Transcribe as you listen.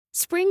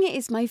Spring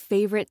is my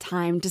favorite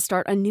time to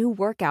start a new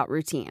workout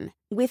routine.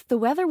 With the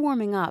weather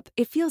warming up,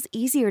 it feels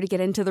easier to get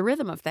into the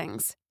rhythm of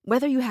things.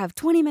 Whether you have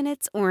 20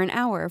 minutes or an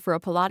hour for a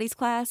Pilates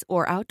class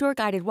or outdoor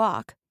guided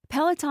walk,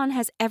 Peloton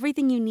has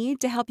everything you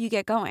need to help you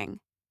get going.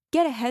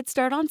 Get a head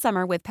start on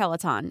summer with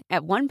Peloton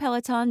at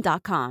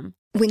onepeloton.com.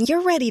 When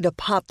you're ready to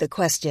pop the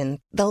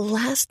question, the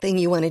last thing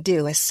you want to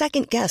do is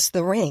second-guess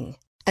the ring.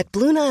 At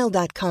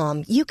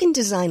BlueNile.com, you can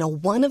design a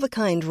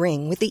one-of-a-kind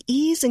ring with the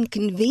ease and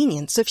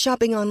convenience of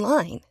shopping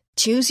online.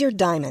 Choose your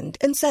diamond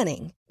and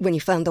setting. When you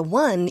find the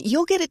one,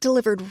 you'll get it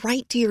delivered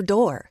right to your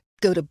door.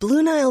 Go to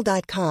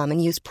BlueNile.com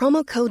and use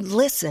promo code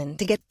LISTEN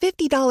to get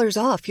 $50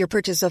 off your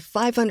purchase of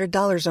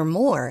 $500 or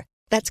more.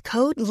 That's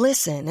code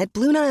LISTEN at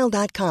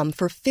BlueNile.com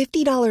for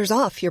 $50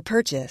 off your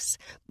purchase.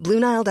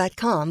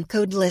 BlueNile.com,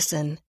 code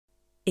LISTEN.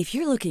 If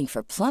you're looking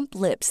for plump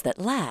lips that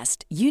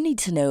last, you need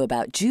to know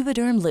about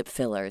Juvederm lip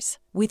fillers.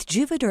 With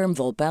Juvederm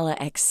Volbella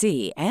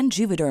XC and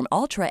Juvederm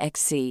Ultra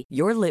XC,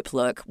 your lip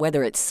look,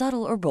 whether it's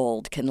subtle or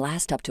bold, can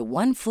last up to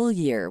 1 full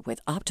year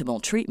with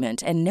optimal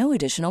treatment and no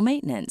additional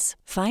maintenance.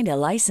 Find a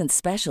licensed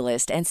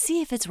specialist and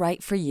see if it's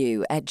right for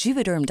you at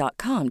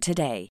Juvederm.com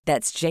today.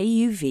 That's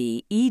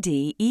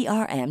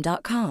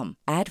JUVEDERM.com.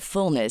 Add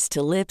fullness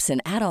to lips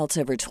in adults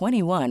over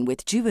 21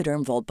 with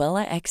Juvederm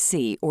Volbella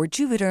XC or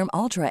Juvederm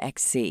Ultra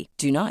XC.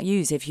 Do not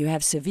use if you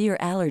have severe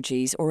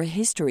allergies or a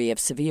history of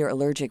severe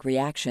allergic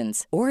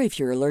reactions, or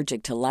if you're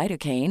allergic to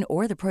lidocaine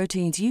or the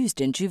proteins used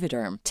in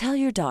Juvederm. Tell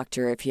your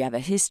doctor if you have a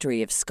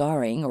history of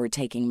scarring or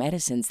taking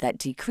medicines that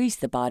decrease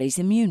the body's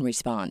immune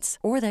response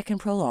or that can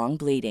prolong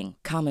bleeding.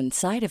 Common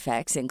side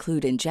effects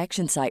include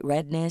injection site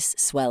redness,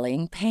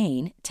 swelling,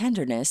 pain,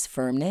 tenderness,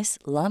 firmness,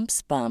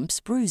 lumps, bumps,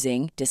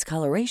 bruising,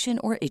 discoloration,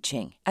 or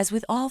itching. As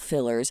with all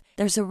fillers,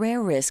 there's a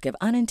rare risk of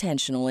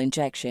unintentional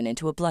injection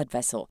into a blood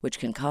vessel, which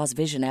can cause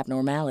vision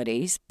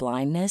abnormalities,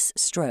 blindness,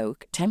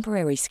 stroke,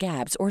 temporary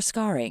scabs, or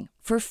scarring.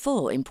 For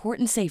full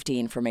important safety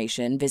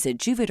information, visit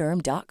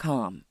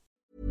Juvederm.com.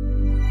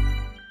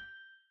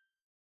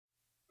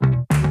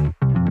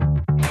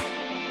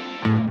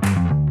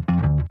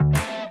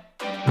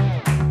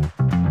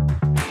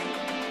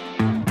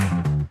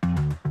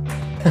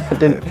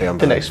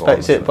 Didn't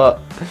expect it, but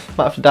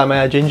might have to dye my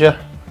hair ginger,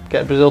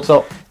 get a Brazil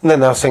top. And then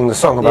they'll sing the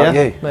song about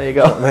you. There you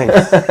go.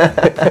 That's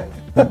what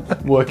I mean.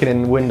 Working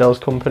in Windows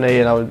company,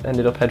 and I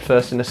ended up head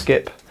first in a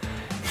skip.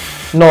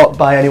 Not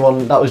by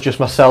anyone, that was just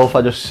myself.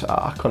 I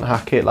couldn't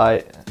hack it.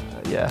 Not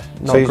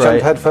so you great.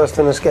 jumped head first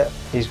in a skip?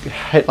 He's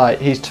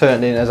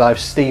turned in as I've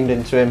steamed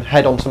into him,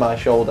 head onto my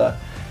shoulder.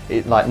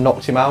 It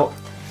knocked him out.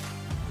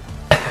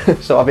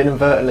 So I've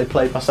inadvertently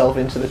played myself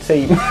into the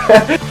team.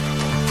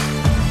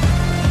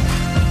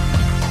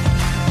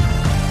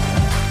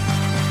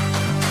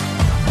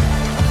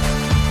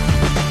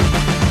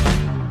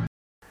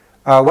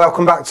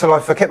 Welcome back to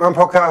Life for Kitman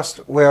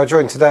podcast. We are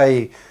joined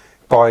today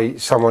by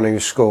someone who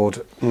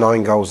scored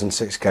 9 goals in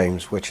 6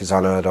 games, which is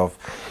unheard of.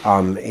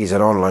 He's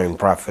an on-loan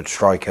Bradford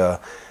striker.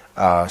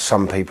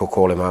 Some people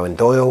call him Owen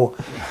Doyle.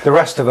 The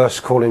rest of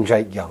us call him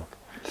Jake Young.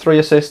 3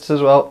 assists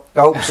as well.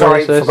 Oh,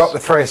 sorry, forgot the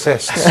 3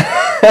 assists.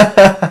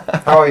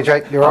 How are you,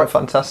 Jake? You all right? I'm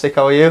fantastic.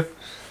 How are you?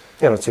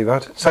 Yeah, not too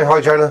bad. Say hi,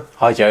 Jonah.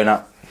 Hi,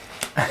 Jonah.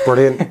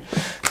 Brilliant.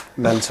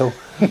 Mental.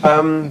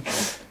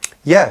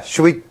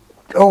 Should we...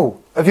 Oh,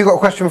 have you got a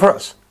question for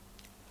us?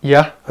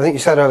 Yeah. I think you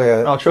said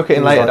earlier... I'll chuck it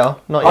in later now.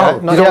 Not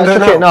yet. Not yet.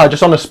 Chuck it now,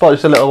 just on the spot,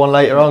 just a little one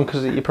later on,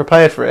 because you're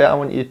prepared for it. I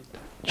want you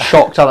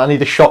shocked. I need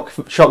the shock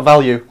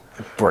value.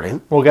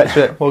 Brilliant. We'll get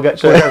to it. We'll get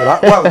to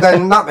that. Well,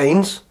 then that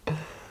means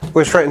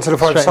we're straight into the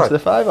 5 side. Straight into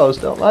the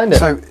 5-0s, don't mind it.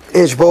 So,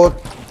 here's your board.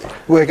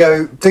 We'll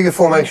go do your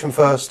formation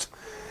first,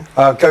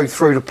 go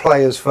through the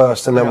players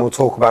first, and then we'll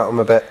talk about them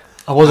a bit.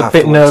 I was a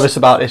bit nervous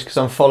about this because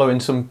I'm following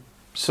some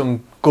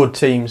good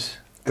teams.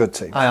 Good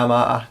teams. I am.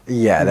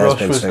 Yeah,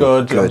 Rush was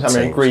good.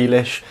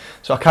 Grealish.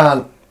 So I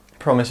can't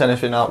promise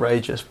anything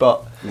outrageous,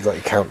 but you've got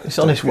your counters. It's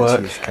honest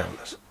work.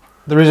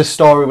 There is a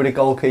story with a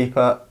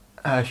goalkeeper,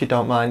 if you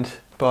don't mind.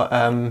 But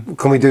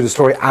can we do the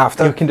story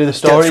after? You can do the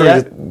story.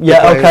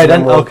 Okay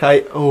then.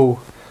 Okay.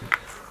 Oh.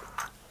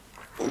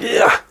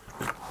 Yeah.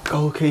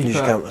 Goalkeeper. Use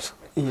your counters.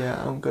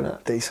 Yeah, I'm gonna.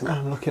 Decent.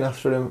 I'm looking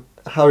after him.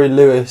 Harry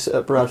Lewis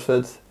at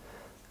Bradford.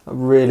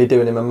 I'm really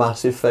doing him a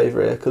massive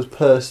favour here because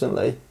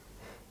personally,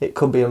 it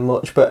could be a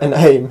much better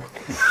name,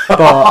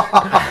 but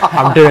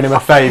I'm doing him a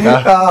favour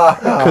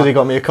because he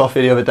got me a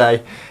coffee the other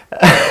day.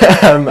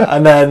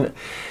 And then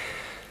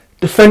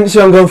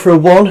defensive, I'm going for a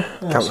 1.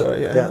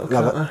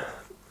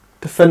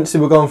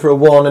 Defensive, we're going for a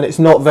 1, and it's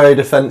not very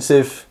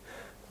defensive.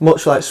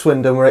 Much like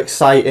Swindon, we're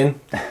exciting.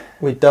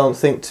 We don't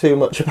think too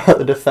much about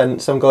the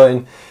defence. I'm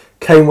going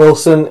Kane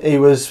Wilson. He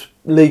was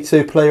League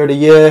 2 Player of the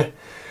Year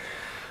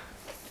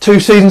 2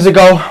 seasons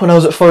ago when I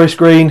was at Forest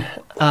Green,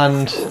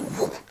 and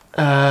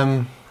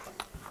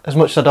as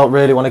much as I don't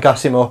really want to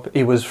gas him up,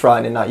 he was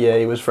frightening that year.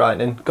 He was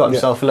frightening. Got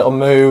himself a little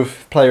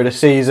move, Player of the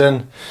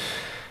Season.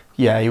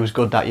 Yeah, he was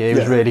good that year. He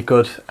was really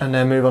good. And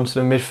then move on to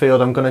the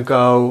midfield. I'm going to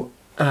go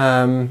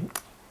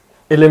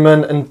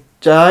Illiman and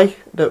Jai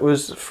that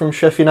was from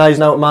Sheffield United,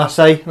 now at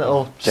Marseille.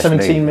 Little Just £17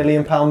 moved.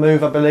 million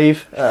move, I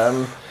believe.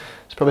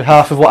 It's probably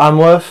half of what I'm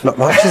worth. Not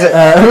much, is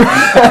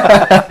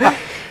it?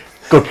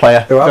 Good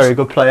player, Who else? very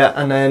good player.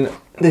 And then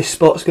this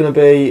spot's going to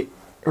be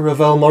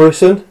Ravel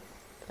Morrison.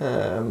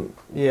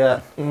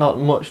 Not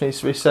much needs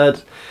to be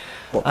said.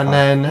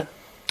 Then,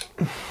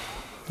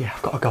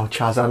 I've got to go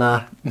Chaz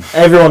Anna.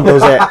 Everyone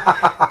does it.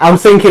 I'm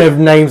thinking of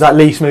names like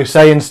Lee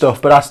Mousset and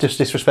stuff, but that's just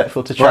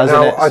disrespectful to Chaz, Right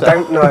now, innit? I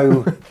don't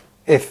know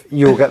if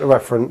you'll get the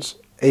reference.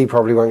 He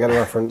probably won't get the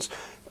reference.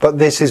 But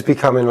this is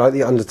becoming like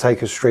the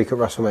Undertaker's streak at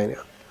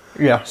WrestleMania.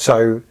 Yeah.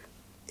 So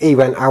he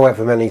went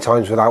however many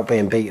times without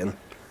being beaten.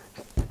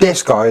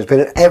 This guy has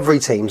been at every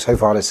team so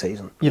far this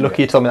season. You're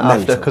lucky you told me that after,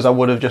 Mental. because I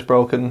would have just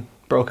broken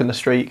the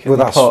streak. Well,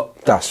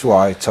 that's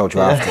why I told you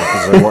after,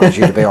 because I wanted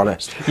you to be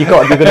honest. You're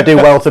going to do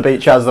well to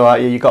beat Chaz, though,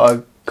 aren't you? You've got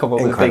to come up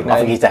with a big Incredible. I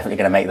think name. he's definitely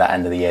going to make that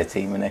end of the year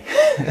team, isn't he?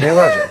 Can you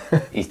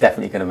imagine? He's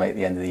definitely going to make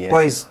the end of the year.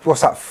 Well, he's,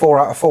 what's that, 4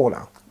 out of 4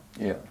 now?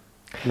 Yeah.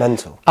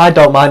 Mental. I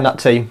don't mind that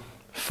team.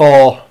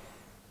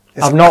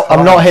 It's I've not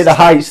hit the class.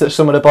 heights that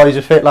some of the boys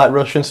have hit, like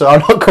Russian, so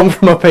I've not come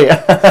from up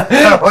here. No,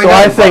 So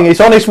I I know, think it's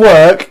honest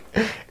work.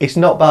 It's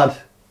not bad.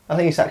 I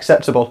think it's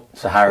acceptable.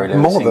 So Harry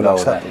Lewis More in than goal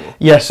acceptable. then.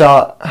 Yes,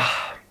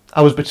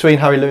 I was between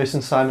Harry Lewis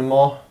and Simon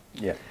Moore,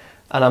 Yeah.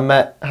 and I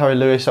met Harry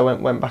Lewis. I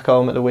went back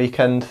home at the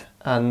weekend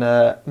and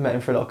met him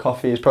for a little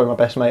coffee. He's probably my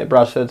best mate at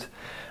Bradford,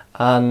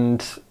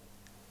 and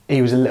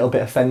he was a little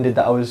bit offended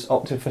that I was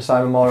opting for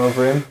Simon Moore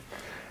over him.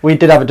 We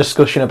did have a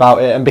discussion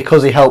about it, and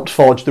because he helped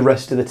forge the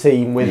rest of the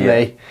team with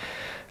me,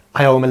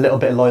 I owe him a little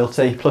bit of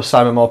loyalty. Plus,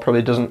 Simon Moore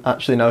probably doesn't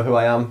actually know who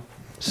I am,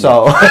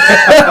 so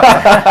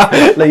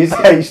at least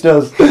H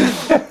does.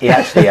 He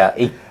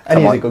actually,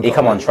 he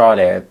come on trial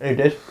here. Who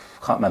did?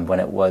 I can't remember when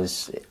it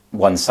was.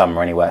 One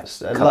summer anyway.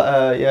 Yes.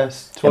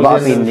 It might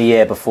have been the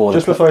year before.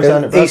 Just before he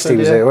signed at Bradford. Eastie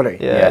was here,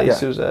 wasn't he? Yeah,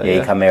 Eastie was there.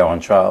 He came here on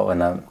trial,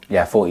 and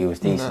I thought he was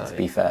decent to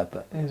be fair,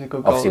 but He's a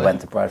good obviously goalie. went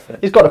to Bradford.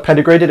 He's got a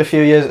pedigree. Did a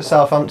few years at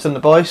Southampton, the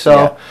boy.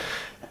 So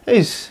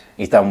he's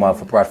done well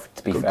for Bradford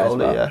to be good fair as goalie,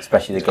 well, yeah.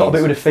 especially the He's got a bit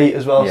games. with the feet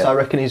as well. Yeah. So I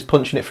reckon he's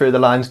punching it through the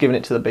lines, giving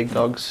it to the big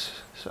dogs.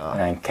 So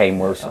And Kane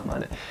Wilson. don't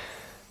mind it.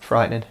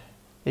 Frightening.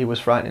 He was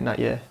frightening that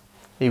year.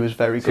 He was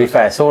very To be good.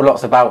 fair, I saw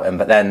lots about him,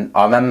 but then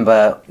I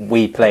remember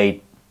we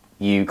played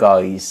you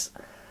guys.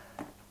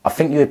 I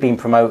think you had been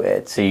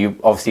promoted, so you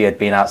obviously had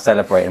been out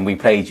celebrating. We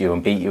played you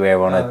and beat you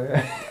here on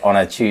on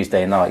a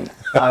Tuesday night.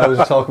 I always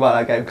talk about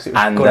that game because it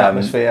was And, good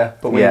atmosphere.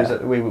 But we yeah.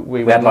 we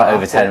We had like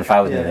over athletic.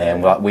 10,000 in there,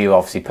 and we were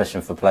obviously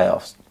pushing for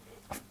playoffs.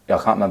 I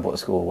can't remember what the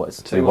score was.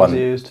 2-1 to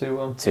use,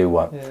 2-1.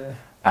 2-1. Yeah.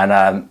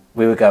 And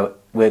we were going,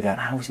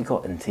 how's he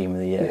got in team of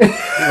the year?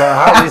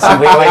 How is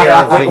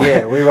he we-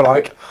 year? We were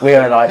like, we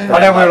were like, I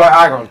know we were like,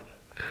 hang on,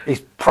 he's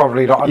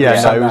probably not. Yeah,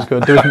 no, it was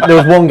good. There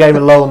was one game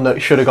alone that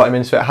should have got him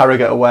into it.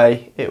 Harrogate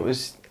away.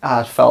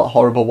 I felt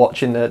horrible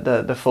watching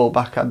the full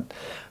back.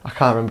 I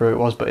can't remember who it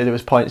was, but there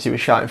was points he was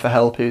shouting for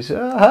help. He was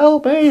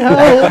help me,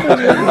 help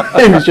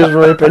me. He was just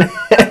ripping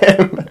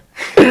him.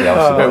 He obviously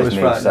got It his was moves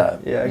frightening.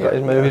 up. Yeah, got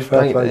his moves. fair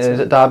I think play to he's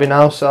him. at Derby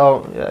now,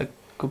 so yeah,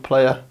 good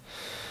player.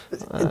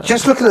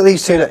 Just looking at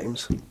these two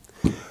names,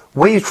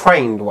 we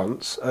trained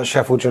once at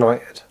Sheffield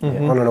United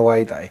on an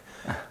away day.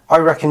 I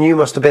reckon you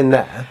must have been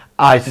there.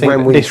 I think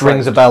When we this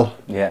rings a trained. bell.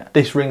 Yeah.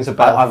 This rings a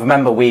bell. I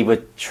remember we were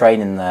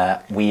training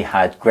there. We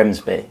had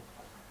Grimsby.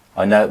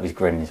 I know it was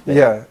Grimsby.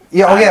 Yeah,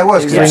 yeah, it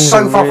was because it was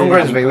so far from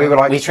Grimsby. We were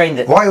like, We trained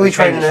it. why are we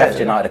training Sheffield there?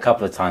 United a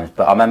couple of times,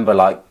 but I remember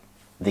like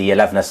the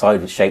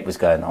 11-a-side shape was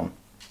going on,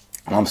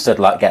 and I'm stood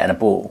like getting a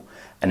ball,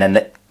 and then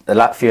the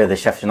few of the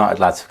Sheffield United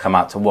lads have come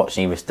out to watch,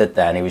 and he was stood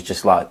there, and he was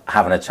just like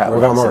having a chat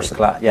with Ravel us.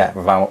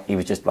 Morrison. He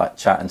was just like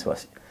chatting to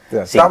us.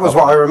 Yeah, See, that was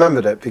what I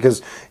remembered it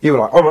because you were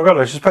like, oh my god,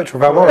 I just picture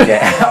of Val Morris.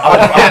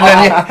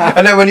 Yeah.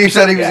 and then when you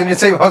said he was in your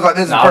team, I was like,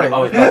 this is No, I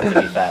brilliant. was buzzing,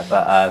 to be fair,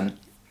 but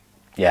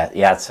yeah, he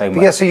had so much.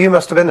 But yeah, so you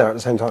must have been there at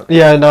the same time.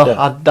 Yeah, no,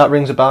 Yeah. that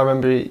rings a bell. I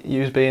remember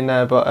you being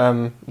there, but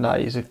no,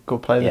 he's a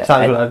good player. Yeah, The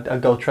times when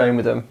I'd go train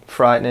with him,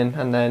 frightening.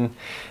 And then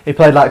he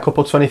played like a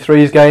couple of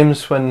 23s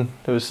games when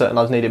there was certain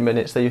lads needed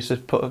minutes. They used to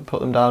put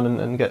them down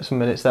and get some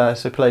minutes there.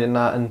 So he played in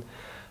that, and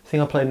I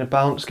think I played in a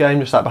bounce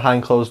game, just like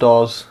behind closed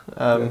doors,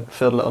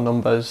 filled little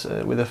numbers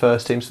with the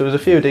first team. So there was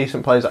a few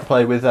decent players that I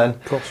played with then.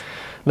 Of course.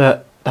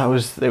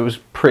 It was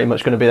pretty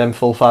much going to be them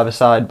full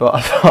five-a-side, but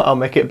I thought I'll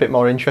make it a bit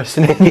more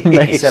interesting and He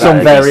make still some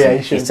had a decent-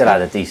 variation. He still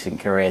had a decent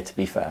career, to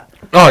be fair.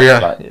 Oh yeah.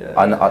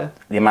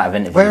 Like, the amount of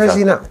interviews. Where is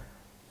he now?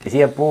 Is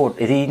he abroad?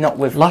 Is he not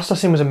with? Last I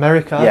seen was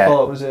America. Yeah, I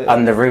thought was it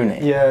under Rooney.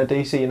 Yeah,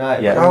 DC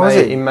United. Yeah. But Oh,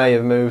 is he he? may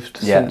have moved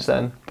Yeah. since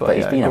then. But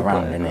he's yeah, been good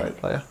around, player, isn't he? great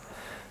player.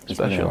 He's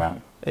been Special.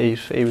 around.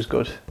 He was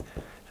good.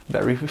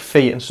 Very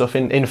feet and stuff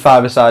in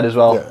five-a-side as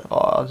well. Yeah.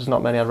 Oh, there's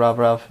not many I'd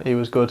rather have. He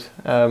was good.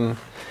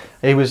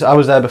 I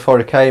was there before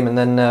he came, and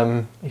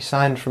then he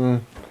signed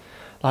from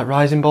like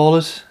Rising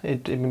Ballers.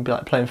 He'd been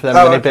like playing for them.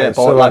 Oh, and he'd okay. been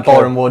So like like,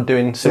 Boreham Wood,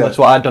 doing similar yeah.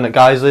 to what I'd done at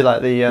Guiseley,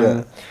 like the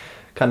Yeah.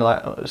 kind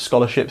of like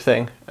scholarship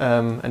thing.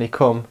 And he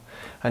come,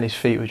 and his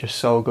feet were just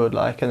so good.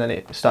 Like, and then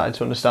it started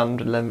to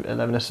understand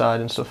 11 aside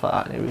and stuff like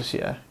that. And it was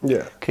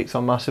Yeah. kicked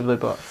on massively,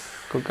 but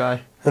good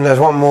guy. And there's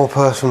one more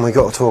person we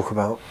got to talk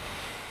about.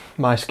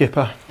 My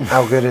skipper,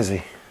 How good is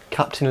he?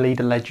 captain,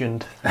 leader,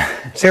 legend.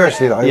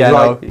 Seriously though, Yeah,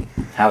 like, no,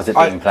 How's it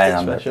been playing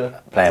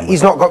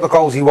he's not got the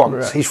goals he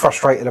wants. Right. He's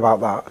frustrated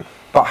about that.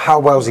 But how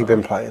well's he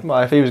been playing?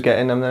 well, if he was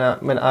getting them, then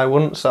I mean I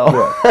wouldn't. So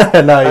no.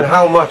 And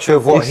how much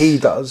of what he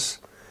does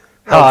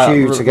helps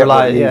you to get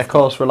what of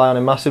course, rely on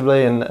him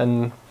massively, and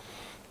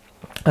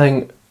I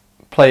think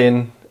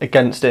playing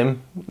against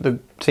him, the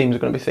teams are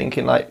going to be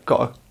thinking like,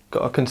 got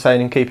to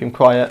contain and keep him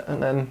quiet,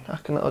 and then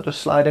I'll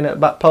just slide in at the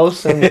back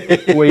post and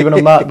weaving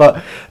on that.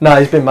 But no,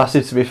 he's been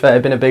massive, to be fair.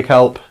 Been a big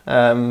help.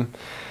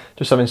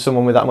 Just having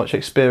someone with that much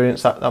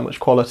experience, that much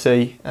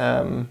quality.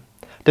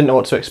 Didn't know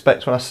what to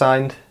expect when I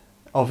signed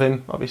of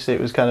him. Obviously,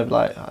 it was kind of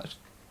like, it's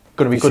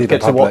going to be good to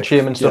get to watch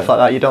him and stuff like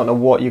that. You don't know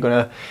what you're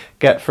going to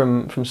get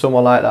from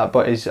someone like that,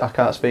 but I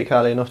can't speak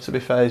highly enough, to be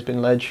fair. He's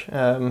been ledge.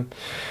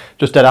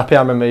 Just dead happy.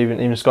 I remember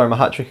even scoring my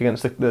hat trick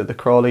against the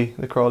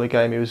Crawley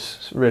game. He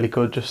was really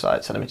good, just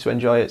like telling me to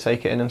enjoy it,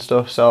 take it in and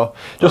stuff. So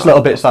just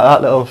little bits like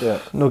that, little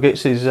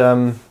nuggets. He's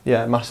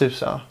massive.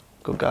 So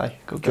good guy.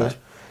 Have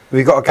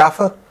you got a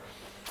gaffer?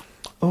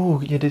 Oh,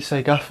 you did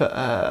say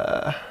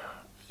gaffer.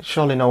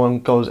 Surely no one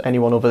goes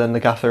anyone other than the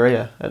gaffer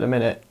here at the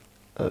minute.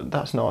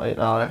 That's not it.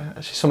 No,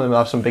 some of them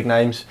have some big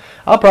names.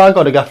 I'll probably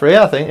got a gaffer here,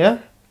 I think. Yeah,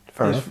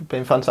 Fair He's enough.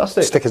 been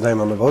fantastic. Stick his name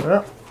on the board.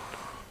 Yeah.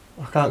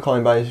 I can't call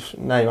him by his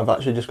name. I've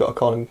actually just got to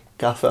call him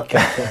Gaffer.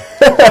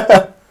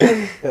 Yeah,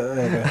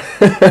 there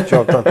you go.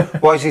 Job done.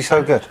 Why is he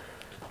so good?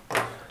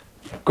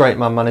 Great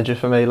man manager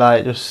for me.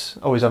 Like, just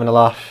always having a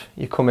laugh.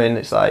 You come in,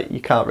 it's like you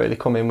can't really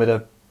come in with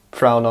a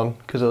frown on,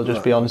 because he'll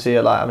just be on to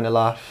you, like having a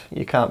laugh.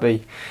 You can't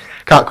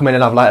come in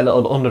and have like a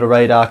little under the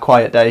radar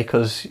quiet day,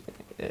 because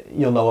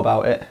you'll know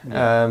about it.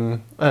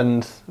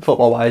 And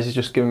football wise, he's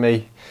just given me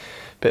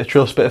a bit of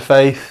trust, bit of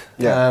faith,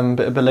 bit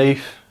of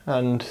belief.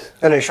 And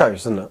it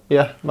shows, doesn't it?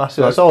 Yeah,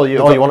 massive. That's all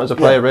you want as a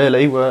player,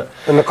 really.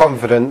 And the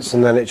confidence,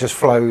 and then it just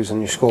flows,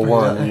 and you score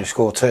one, and you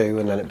score two,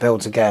 and then it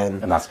builds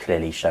again. And that's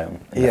clearly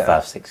shown in the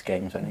first 6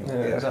 games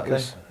anyway. Yeah,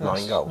 exactly.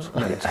 9 goals.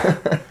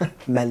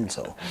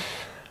 Mental.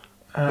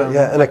 But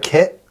and a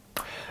kit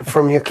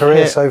from your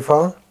career so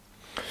far?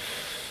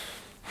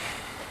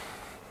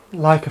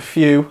 Like a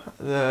few.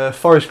 The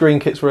Forest Green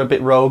kits were a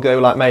bit rogue. They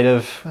were like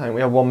I think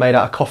we had one made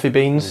out of coffee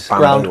beans,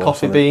 ground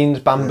coffee beans,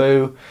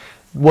 bamboo.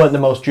 Weren't the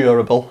most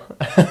durable,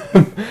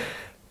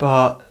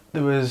 but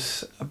there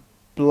was a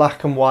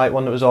black and white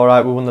one that was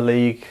alright. We won the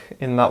league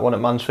in that one at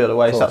Mansfield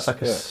away, so that's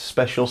like a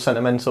special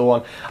sentimental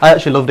one. I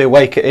actually love the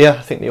away kit here.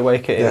 I think the away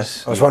kit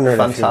is I was wondering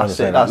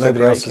fantastic. If that's nobody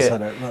a great else kit.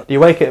 has said it. The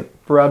away kit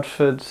at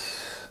Bradford,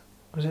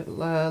 was it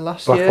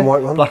last year? Black and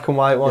white one? Black and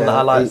white one, that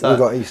I liked that. We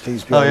got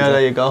Easties. Oh yeah,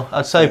 there you go.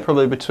 I'd say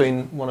probably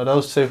between one of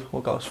those two,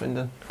 we'll go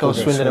Swindon.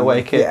 Swindon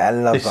away kit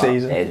this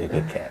season. It is a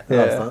good kit.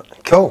 Love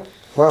that. Cool.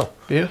 Well,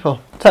 beautiful.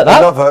 Take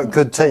that. Another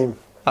good team.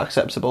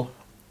 Acceptable.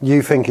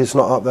 You think it's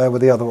not up there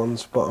with the other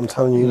ones, but I'm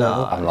telling you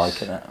now. I'm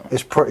liking it.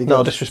 It's pretty good.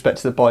 No disrespect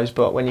to the boys,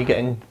 but when you're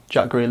getting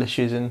Jack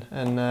Grealish's and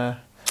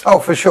oh,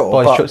 for sure.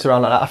 boys chucked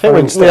around like that, I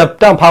think we have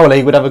down Power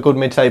League, we'd have a good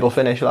mid-table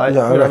finish. Like,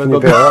 no, I we'd have a reckon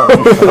you'd good be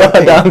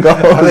alright. down goals.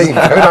 I think you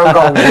go down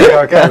goals, you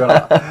go okay with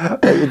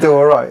that. You do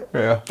alright.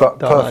 Yeah, but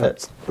don't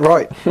perfect.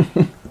 Right.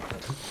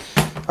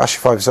 That's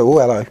your 5-a-side. Oh,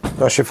 hello.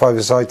 That's your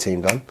 5-a-side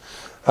team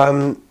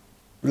done.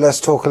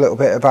 Let's talk a little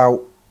bit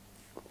about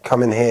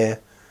coming here.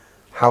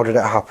 How did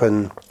it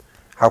happen?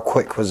 How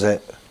quick was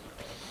it?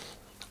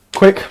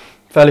 Quick,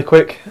 fairly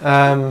quick.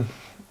 I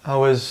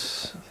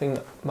think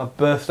my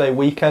birthday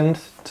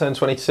weekend, turned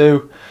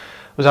 22,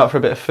 was out for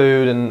a bit of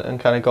food and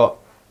kind of got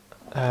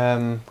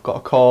a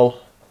call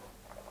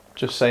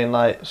just saying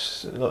like,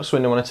 look,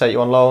 Swindon want to take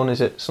you on loan, is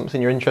it something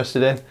you're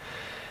interested in?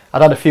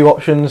 I'd had a few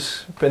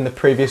options in the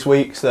previous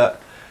weeks that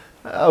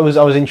I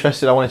was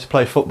interested. I wanted to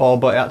play football,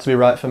 but it had to be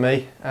right for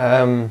me.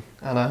 And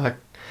I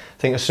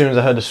think as soon as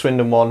I heard the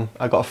Swindon one,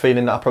 I got a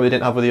feeling that I probably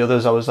didn't have with the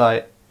others. I was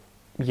like,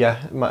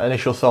 yeah, my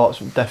initial thoughts,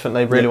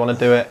 definitely really want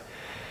to do it.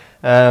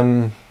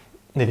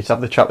 Needed to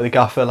have the chat with the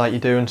gaffer like you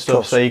do and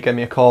stuff, so he gave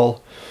me a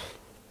call.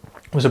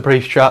 It was a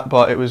brief chat,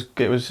 but it was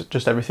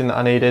just everything that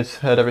I needed,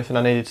 heard everything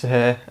I needed to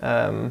hear.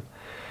 And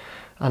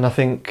I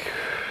think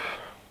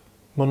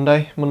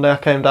Monday I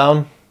came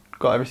down,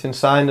 got everything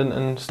signed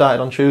and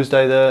started on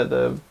Tuesday,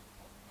 the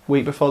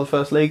week before the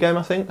first league game,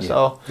 I think.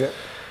 So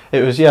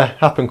it was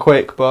happened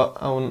quick, but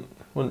I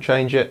wouldn't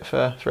change it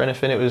for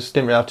anything. Didn't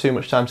really have too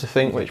much time to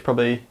think, which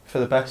probably for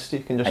the best. You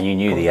can just, and you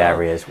knew the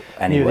areas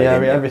anyway. Knew the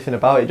area, everything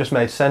about it just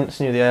made sense.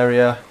 Knew the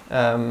area,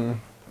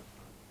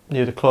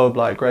 knew the club,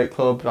 like great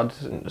club. I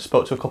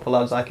spoke to a couple of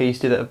lads like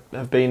Eastie that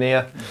have been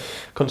here.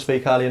 Couldn't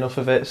speak highly enough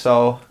of it,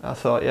 so I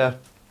thought,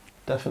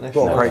 definitely.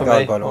 What a great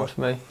guy, by the way.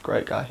 For me,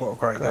 great guy. What a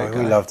great guy.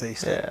 We loved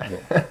Eastie.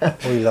 Yeah.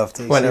 We loved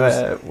Eastie.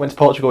 Went to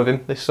Portugal with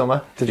him this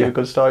summer. Did you?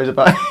 Good stories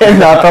about him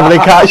that I probably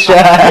can't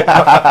share.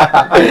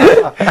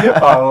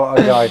 Oh, what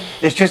a guy.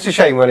 It's just a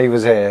shame when he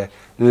was here,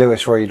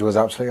 Lewis Reed was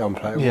absolutely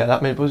unplayable. Yeah,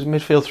 that was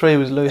midfield 3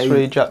 was Lewis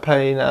Reed, Jack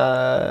Payne,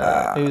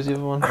 who was the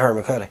other one?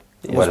 Harry McCurdy.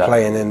 was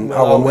playing in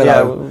Willow,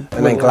 Willow, yeah,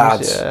 and then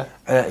Glads.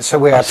 yeah. So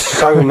we had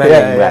so many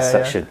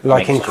Such a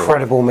like mixture.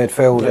 incredible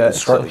midfield Yeah, and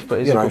it's tough, but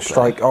he's a good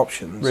strike player.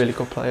 options. Really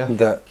good player.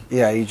 That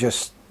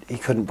he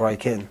couldn't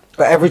break in.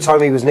 But every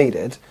time he was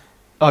needed,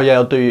 Oh yeah,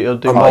 he'll do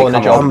Oh, more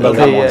than a come job. on, He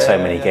unbelievable. won so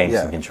many games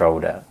Yeah. and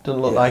controlled it.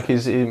 Doesn't look like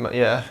he's a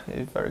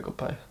very good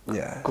player.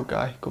 yeah, Good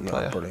guy, good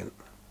player. brilliant.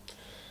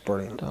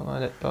 Don't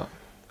mind it, but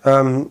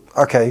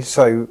Okay,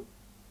 so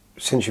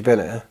since you've been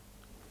here,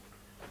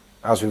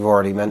 as we've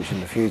already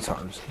mentioned a few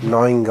times,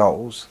 9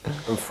 goals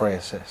and 3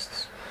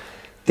 assists.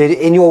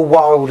 In your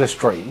wildest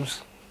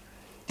dreams,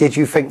 did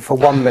you think for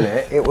 1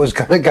 minute it was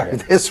going to go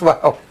this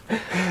well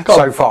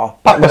so far?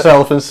 pat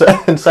myself and say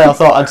I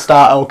thought I'd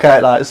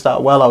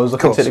start well. I was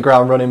looking to hit the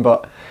ground running,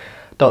 but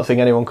don't think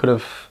anyone could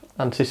have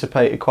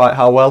anticipated quite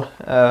how well.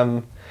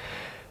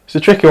 It's a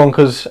tricky one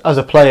because as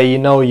a player, you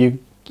know you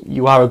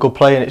are a good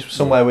player and it's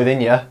somewhere within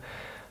you.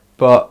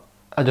 But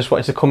I just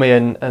wanted to come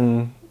in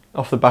and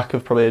off the back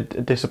of probably a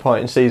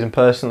disappointing season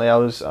personally, I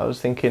was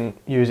thinking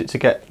use it to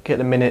get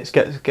the minutes,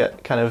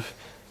 get kind of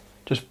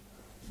just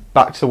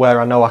back to where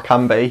I know I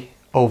can be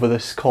over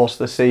this course of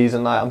the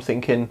season. Like I'm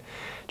thinking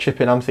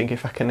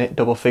if I can hit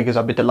double figures,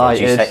 I'd be delighted.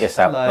 Did you set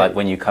yourself, like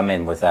when you come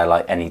in, was there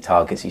like any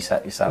targets you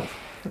set yourself?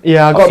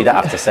 Yeah, You don't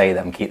have to say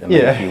them, keep them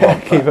if you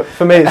want. keep it.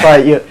 For me, it's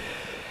like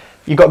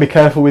you got to be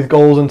careful with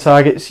goals and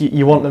targets.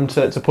 You want them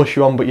to push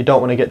you on, but you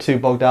don't want to get too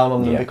bogged down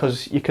on them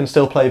because you can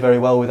still play very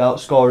well without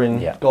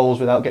scoring goals,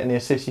 without getting the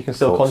assists. You can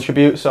still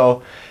contribute.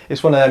 So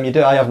it's one of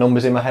them. I have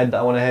numbers in my head that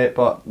I want to hit,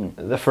 but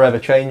they're forever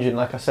changing.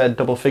 Like I said,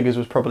 double figures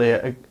was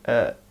probably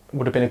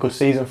would have been a good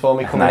season for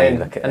me coming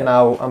in, and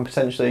now I'm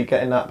potentially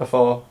getting that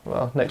before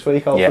next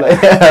week hopefully.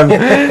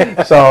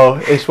 So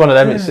it's one of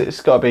them.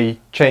 It's got to be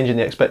changing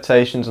the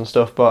expectations and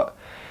stuff, but.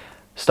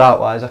 Start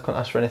wise, I couldn't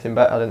ask for anything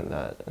better. I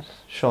didn't.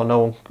 Sure,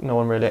 no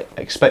one really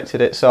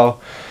expected it. So,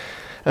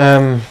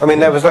 I mean,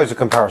 there was loads of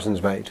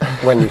comparisons made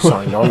when you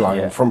signed on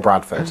loan from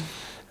Bradford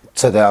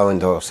to the Owen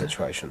Doyle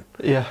situation.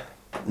 Yeah.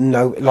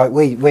 No, like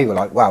we were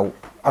like, well,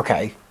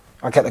 okay,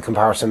 I get the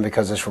comparison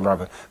because it's from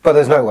Bradford, but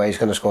there's no way he's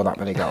going to score that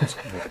many goals.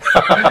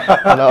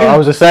 I know. I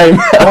was the same.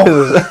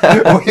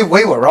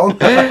 we were wrong.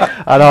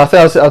 I know. I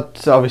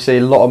think obviously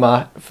a lot of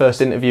my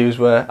first interviews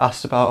were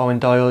asked about Owen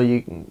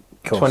Doyle.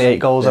 28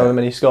 goals, however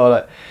many he scored.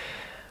 Like,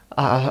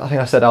 I think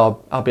I said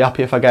I'll be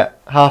happy if I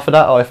get half of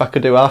that, or if I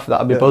could do half of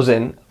that, I'd be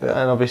buzzing.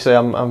 And obviously,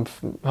 I'm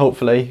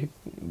hopefully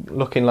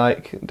looking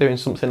like doing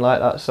something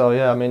like that. So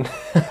yeah, I mean,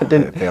 I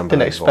didn't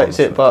expect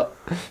it, but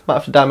might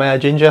have to dye my hair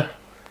ginger,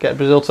 get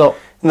Brazil top.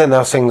 And then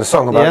they'll sing the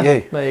song about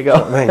you. There you go.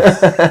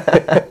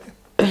 I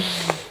mean.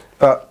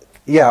 But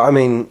yeah, I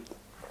mean,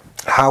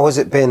 how has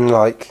it been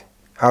like?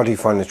 How do you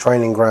find the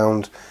training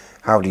ground?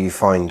 How do you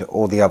find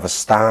all the other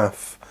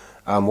staff?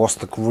 What's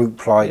the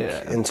group like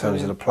in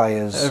terms of the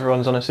players?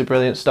 Everyone's honestly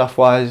brilliant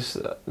staff-wise.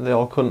 They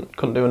all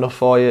couldn't do enough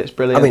for you. It's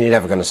brilliant. I mean, you're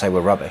never going to say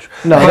we're rubbish.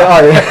 No,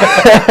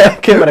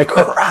 give it a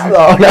crap.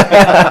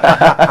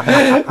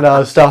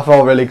 No, staff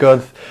all really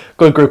good.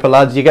 Good group of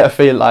lads. You get a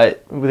feel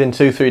like within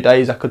 2-3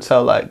 days, I could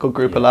tell like good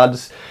group of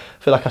lads.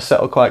 I feel like I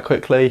settled quite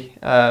quickly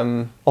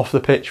off the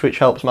pitch, which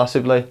helps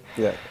massively.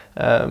 Yeah.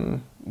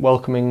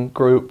 Welcoming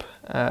group.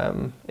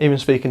 Even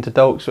speaking to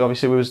Dokes,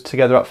 obviously we was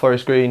together at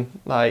Forest Green.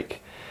 Like.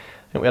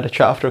 I think we had a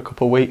chat after a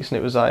couple of weeks, and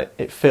it was like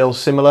it feels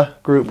similar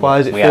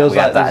group-wise. We had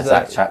that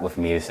exact chat with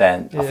him. He was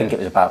saying, I think it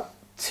was about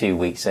 2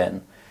 weeks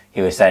in.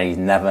 He was saying he's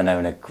never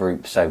known a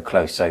group so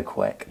close, so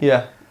quick.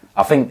 Yeah.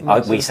 I think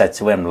we said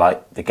to him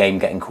like the game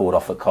getting called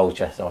off at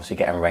Colchester, obviously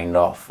getting rained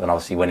off, and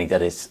obviously when he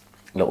did his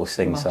little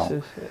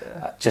sing-song,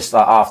 just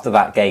like after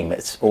that game,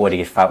 it's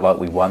already felt like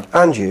we won.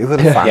 And you were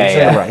the fans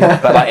in the rain.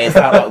 But like it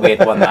felt like we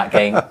had won that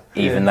game,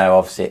 even though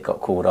obviously it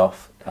got called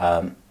off.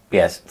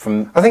 Yes,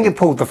 I think it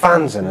pulled the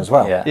fans in as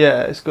well.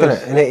 Yeah, it's good. Didn't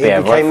it? And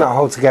it became that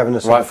whole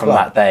togetherness. Right from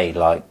that day,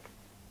 like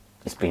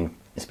it's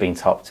been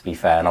top, to be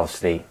fair, and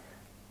obviously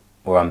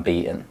we're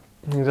unbeaten.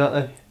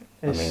 Exactly.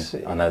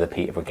 I know the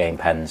Peterborough game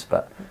pens,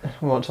 but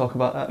we won't talk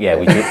about that. Yeah,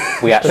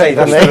 we actually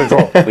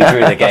we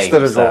drew the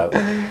game. So,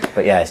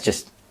 but yeah, it's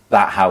just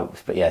that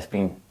helps. But yeah, it's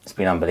been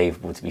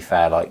unbelievable, to be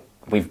fair. Like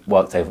we've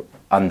worked over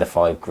under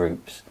 5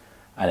 groups,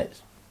 and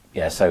it's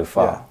so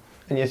far. Yeah.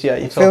 And yes, you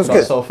it feels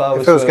good. So far.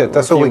 It feels good.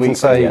 That's all we can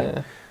say.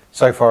 Yeah.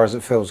 So far as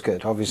it feels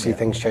good. Obviously,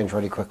 things change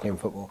really quickly in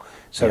football,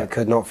 so it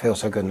could not feel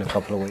so good in a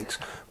couple of weeks.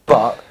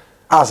 But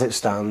as it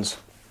stands,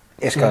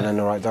 it's going in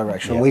the right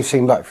direction. We've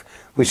seen both.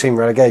 We've seen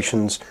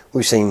relegations.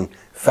 We've seen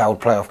failed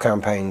playoff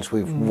campaigns.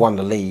 We've won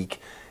the league.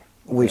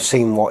 We've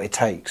seen what it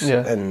takes,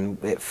 and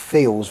it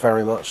feels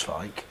very much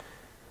like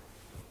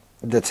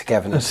the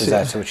togetherness is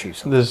there to achieve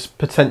something. There's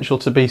potential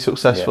to be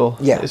successful.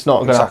 Yeah, it's not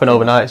going to happen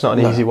overnight. It's not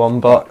an easy one,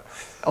 but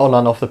on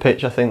and off the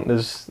pitch, I think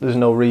there's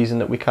no reason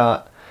that we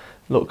can't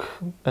look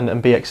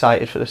and be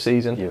excited for the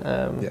season.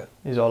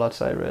 Is all I'd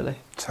say, really.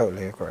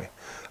 Totally agree.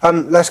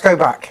 Let's go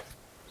back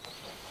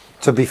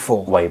to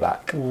before. Way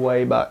back.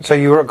 So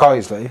you were at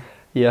Guiseley.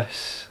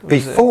 Yes.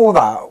 Before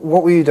that,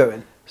 what were you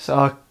doing? So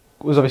I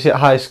was obviously at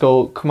high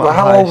school.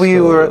 How old were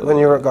you when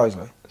you were at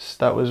Guiseley?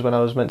 That was when I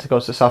was meant to go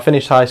to. So I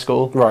finished high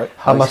school. Right.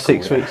 Had my High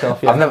school, 6 weeks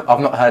off. Yeah. I've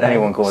not heard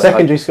anyone call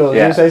secondary it school.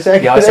 Yeah. Did you say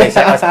secondary? Yeah,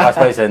 I say I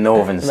suppose a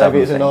northern. Maybe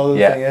it's a northern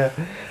thing. Yeah.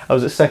 I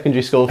was at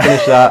secondary school.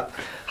 Finished that.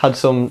 Had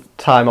some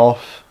time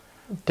off.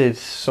 Did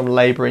some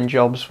labouring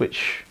jobs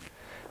which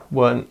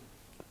weren't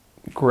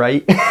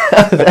great.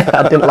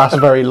 I didn't last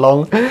very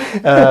long.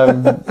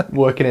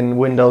 Working in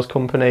Windows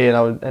company, and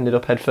I ended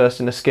up headfirst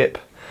in a skip.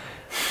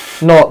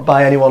 Not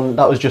by anyone.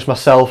 That was just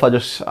myself.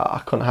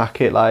 I couldn't hack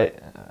it. Not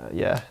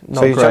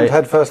so you great. jumped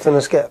headfirst in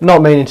a skip?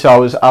 Not meaning to.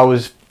 I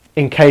was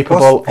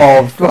incapable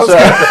of. What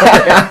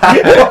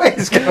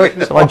is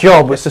going on? So my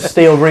job was to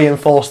steel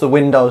reinforce the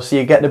windows. So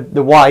you get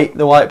the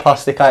white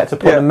plastic. I had to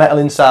put the metal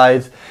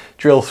inside,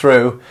 drill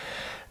through.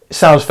 It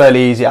sounds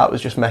fairly easy. I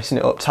was just messing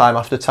it up time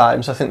after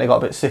time. So I think they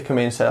got a bit sick of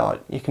me and said, "Oh,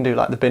 you can do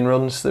like the bin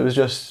runs." There was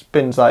just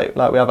bins like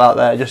we have out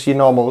there, just your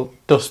normal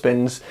dust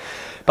bins.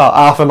 About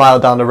half a mile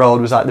down the road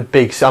was like the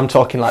big. I'm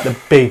talking like the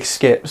big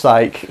skips,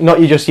 like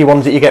not your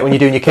ones that you get when you're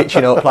doing your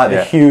kitchen up, like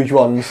the huge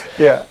ones.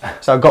 Yeah.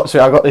 So I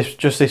got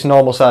this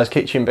normal size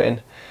kitchen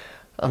bin.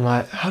 I'm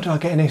like, how do I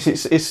get in this?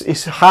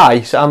 It's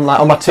high, so I'm like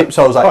on my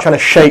tiptoes, like trying to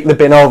shake the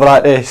bin over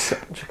like this. I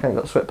can't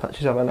got sweat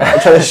patches on. I'm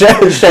trying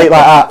to shake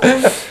like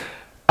that.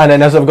 And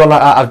then as I've gone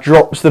like that, I've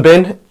dropped the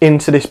bin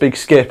into this big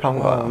skip. I'm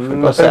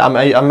like,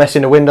 I'm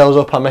messing the windows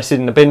up. I'm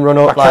messing the bin run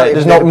up. Like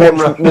there's not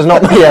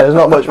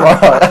much more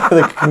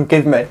they can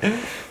give me.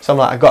 So I'm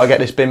like, I've got to get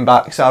this bin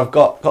back. So I've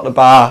got the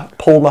bar,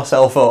 pulled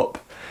myself up,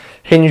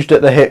 hinged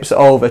at the hips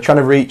over, trying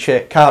to reach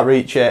it, can't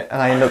reach it,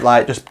 and I end up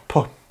like just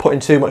putting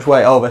too much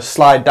weight over,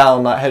 slide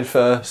down like head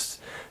first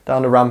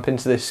down the ramp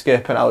into this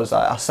skip, and I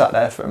sat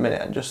there for a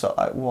minute and just thought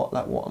like, what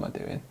am I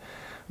doing?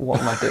 What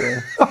am I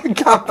doing?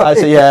 I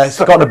said,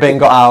 so got the bin,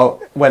 got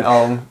out, went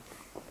home,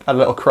 had a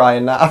little cry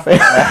in that. I think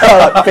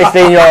like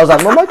 15-year-old,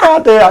 like, Mum, I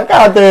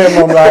can't do it,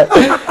 Mum. Like,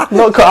 I'm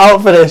not cut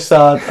out for this.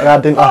 And I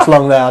didn't last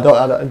long there. I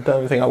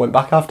don't think I went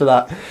back after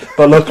that.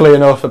 But luckily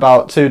enough,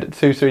 about 3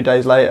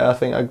 days later, I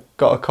think I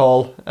got a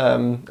call. I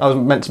was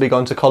meant to be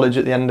going to college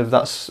at the end of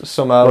that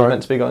summer. I was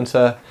meant to be going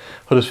to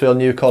Huddersfield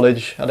New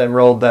College. I'd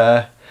enrolled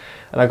there,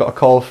 and I got a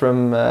call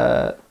from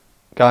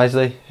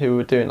Guiseley, who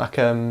were doing like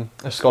a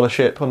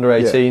scholarship under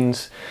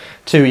 18s.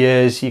 2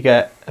 years, you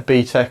get a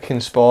BTEC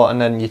in sport,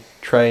 and then you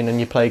train and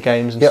you play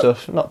games and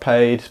stuff. Not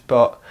paid,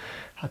 but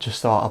I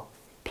just thought I'll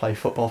play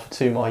football for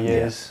 2 more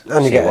years.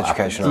 And you get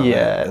education out of it,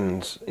 Yeah.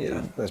 and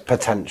there's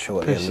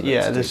potential at the end of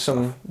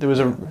it. There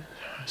was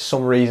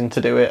some reason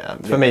to do it.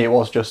 For me, it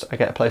was just I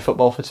get to play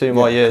football for 2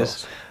 more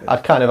years.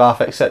 I'd kind of half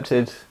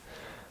accepted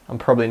I'm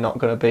probably not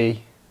going to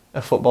be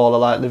a footballer,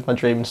 like live my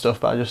dream and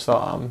stuff, but I just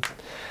thought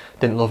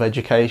didn't love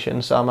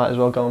education, so I might as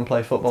well go and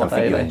play football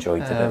daily. You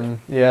enjoyed it.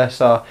 Yeah,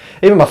 so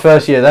even my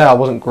first year there, I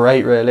wasn't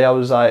great really. I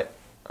was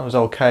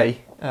okay.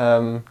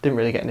 Didn't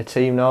really get in the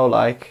team, no.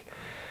 Like,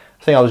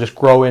 I think I was just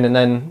growing, and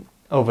then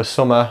over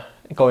summer,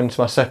 going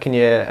into my second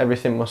year,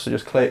 everything must have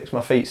just clicked.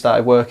 My feet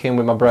started working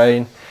with my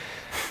brain.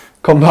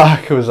 Come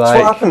back, it was like...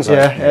 That's what happens,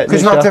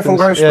 because you're not different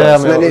growth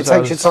spurts, and then it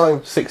takes your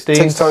time. 16,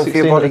 takes time for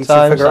your body to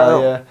time, figure it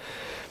out. Yeah.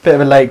 Bit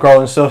of a late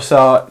grow and stuff,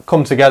 so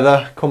come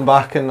together, come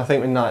back, and I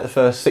think in like the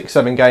first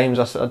 6-7 games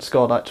I'd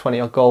scored like 20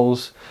 odd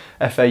goals.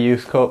 FA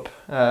Youth Cup,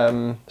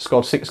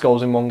 scored 6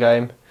 goals in one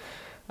game,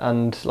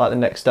 and like the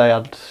next day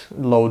I'd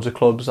loads of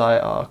clubs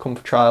like, come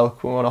for trial,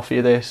 we want to offer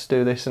you this,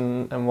 do this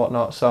and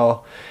whatnot,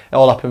 so it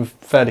all happened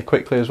fairly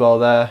quickly as well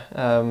there.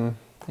 And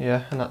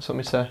that took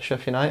me to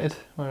Sheffield United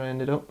where I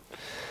ended up.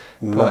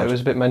 But it was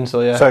a bit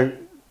mental, yeah. So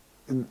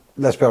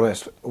let's be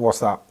honest, what's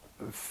that?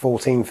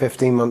 14,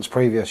 15 months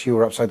previous, you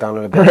were upside down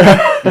in a bed.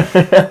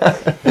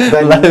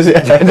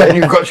 then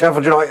you've got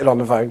Sheffield United on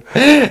the phone.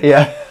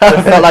 Yeah,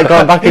 I felt like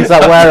going back into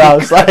that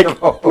warehouse, like,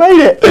 made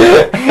it.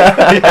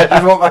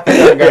 Just walk back in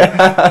there and go,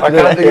 I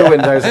can't do your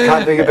windows, I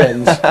can't do your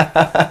bins.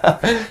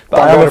 But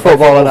I am a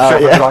footballer now,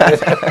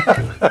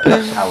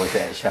 How was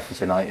it at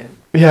Sheffield United?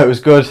 Yeah, it was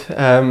good.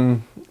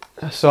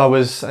 So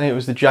I think it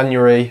was the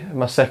January of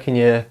my second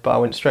year, but I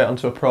went straight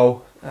onto a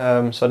pro.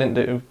 So I didn't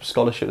do a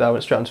scholarship there, I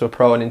went straight onto a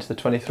pro and into the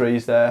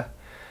 23s there.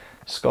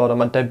 Scored on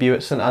my debut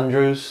at St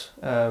Andrews,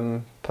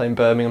 playing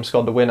Birmingham,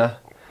 scored the winner.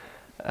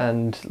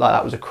 And like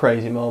that was a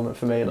crazy moment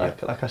for me.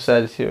 Like I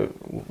said,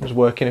 was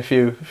working a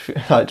few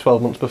like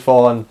 12 months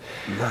before, and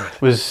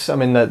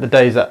the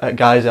days at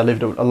Guys I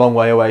lived a long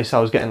way away, so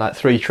I was getting like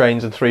 3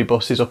 trains and 3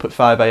 buses up at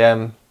 5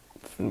 a.m.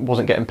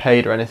 Wasn't getting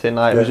paid or anything.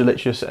 Like it was literally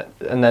just,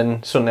 and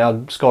then suddenly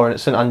I'm scoring at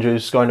St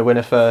Andrews, scoring a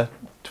winner for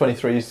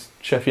 23s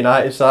Sheffield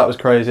United, so that was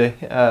crazy.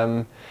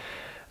 And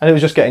it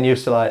was just getting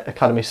used to like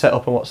academy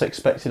setup and what's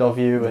expected of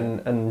you,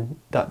 and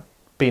that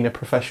being a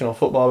professional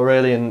footballer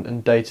really,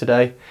 and day to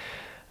day.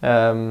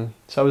 So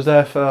I was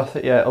there for up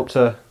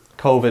to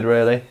COVID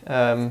really,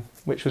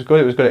 which was good.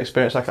 It was a good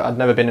experience. Like I'd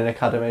never been in an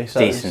academy, so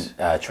decent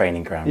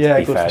training ground. Yeah, to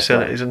be good fair,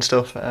 facilities and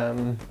stuff.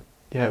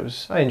 It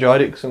was. I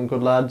enjoyed it. Some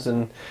good lads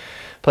and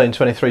playing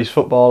 23s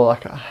football.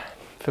 Like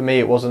for me,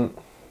 it wasn't.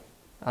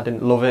 I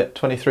didn't love it.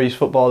 23s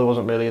football, there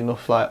wasn't really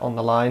enough like on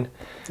the line.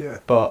 Yeah.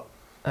 But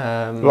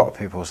a lot of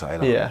people say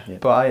that. Yeah.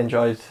 But I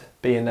enjoyed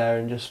being there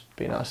and just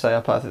being able to say, I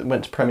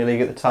went to Premier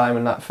League at the time,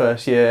 and that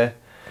first year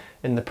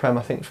in the Prem,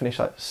 I think finished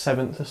like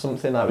 7th or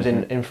something. I was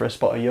in for a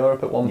spot of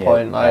Europe at one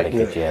point. Like, had a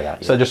good year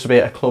that year. So just to be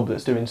at a club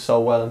that's doing so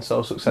well and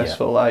so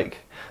successful, like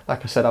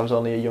I said, I was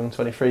only a young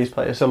 23s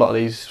player, so a lot of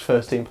these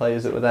first team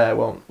players that were there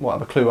won't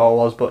have a clue who I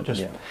was, but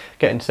just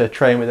getting to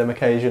train with them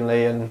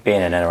occasionally and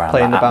being in and around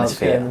playing the that bounce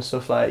atmosphere game and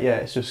stuff like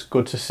it's just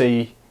good to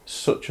see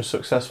such a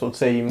successful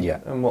team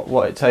and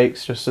what it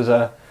takes just as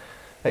a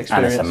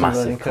experience and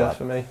learning curve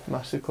for me.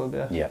 Massive club,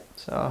 yeah.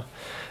 So,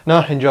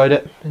 no, enjoyed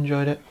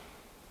it.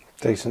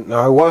 Decent. Now,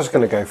 I was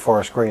going to go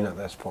Forest Green at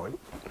this point.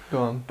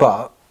 Go on.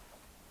 But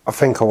I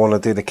think I want to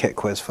do the kit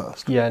quiz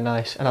first. Yeah,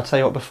 nice. And I'll tell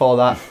you what, before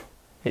that,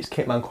 it's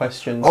Kitman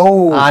questions.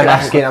 Oh,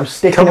 I'm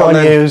sticking on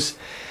yous.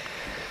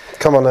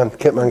 Come on then,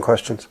 Kitman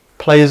questions.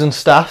 Players and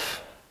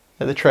staff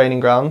at the training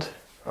ground.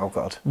 Oh,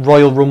 God.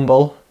 Royal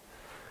Rumble.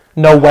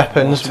 No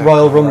weapons.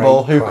 Royal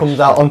Rumble. Who comes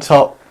out on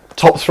top?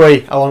 Top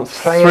 3. I want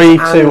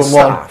Players 3, 2 and 1.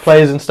 staff.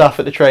 Players and staff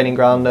at the training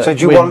ground. So do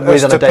you want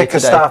us to pick a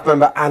staff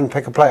member and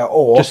pick a player,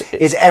 or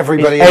is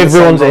everybody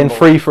everyone's in in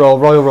free for all?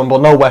 Royal Rumble,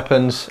 no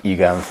weapons. You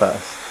going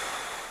first?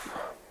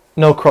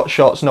 No crotch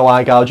shots, no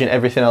eye gouging,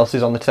 everything else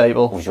is on the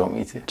table. What do you want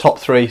me to? Top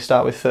 3,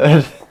 start with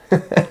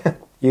 3rd.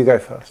 You go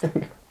first.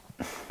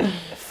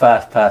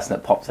 First person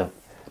that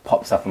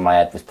pops up in my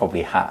head was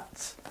probably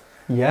Hats.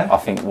 Yeah? I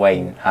think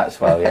Wayne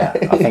Hatswell, yeah.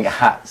 I think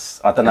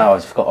Hats, I don't know,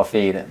 I've just got a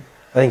feeling.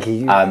 I think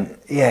he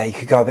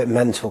could go a bit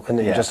mental,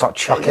 couldn't he? Just start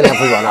chucking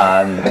everyone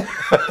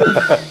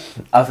out.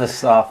 Other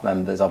staff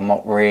members, I'm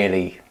not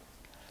really...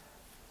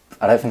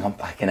 I don't think I'm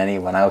backing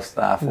anyone else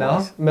staff.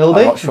 No?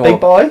 Mildy? Sure.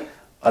 Big boy?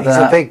 He's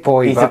a big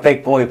boy. He's a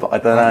big boy, but I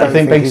don't know. I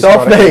think big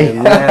softy.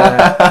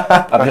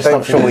 I'm just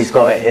not sure he's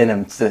got it in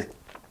him to...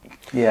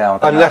 Yeah.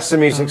 Unless the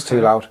music's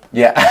too loud.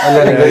 Yeah. And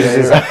then he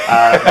loses it.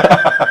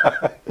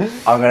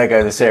 I'm going to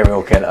go the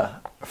serial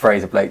killer,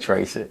 Fraser Blake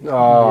Tracy.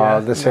 Oh,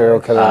 the serial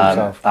killer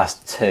himself. That's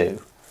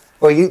 2.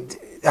 Well,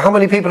 how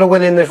many people are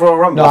winning this Royal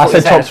Rumble? No, I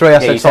said top 3.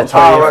 I said top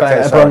 3. Oh,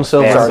 okay, bronze,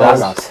 silver,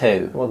 that's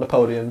 2. What the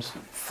podiums?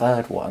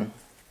 3rd one.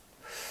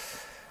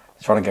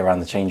 I'm trying to go around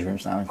the change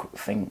rooms now and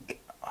think.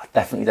 I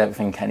definitely don't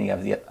think any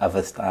of the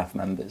other staff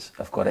members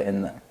have got it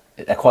in there.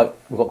 We've got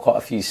quite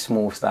a few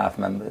small staff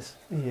members.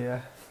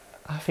 Yeah.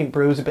 I think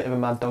Brew's a bit of a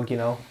mad dog, you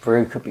know.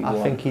 Brew could be one.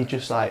 I think he's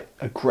just like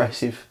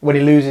aggressive. When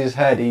he loses his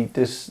head,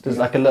 there's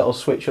like a little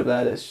switch up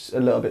there that's a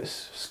little bit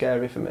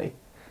scary for me.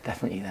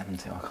 Definitely them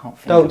two. I can't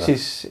think.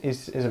 Dokes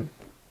is a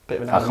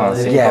bit of an animal. I can't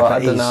see. Yeah, but I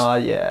don't know.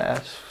 Yeah.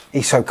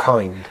 He's so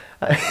kind.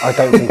 I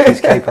don't think he's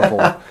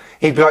capable.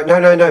 He'd be like,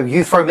 no,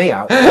 you throw me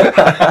out.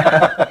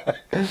 Yeah,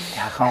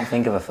 I can't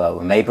think of a third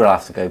one. Maybe I'll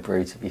have to go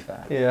Brew, to be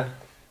fair. Yeah.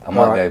 I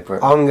might go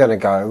Brew. I'm going to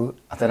go...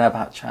 I don't know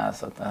about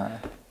Chaz. I don't know.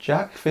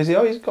 Jack,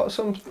 physio, he's got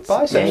some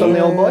biceps on the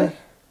old boy.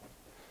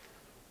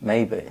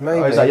 Maybe.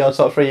 Or is that your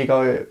top 3?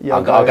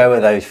 I'll go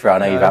with those 3. I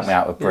know you've helped me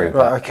out with Brew.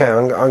 Right, okay,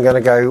 I'm going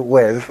to go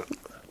with...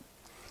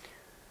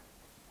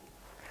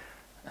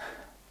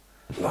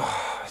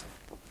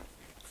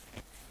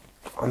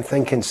 I'm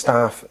thinking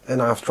staff,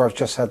 and after I've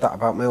just said that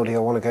about Mildy, I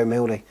want to go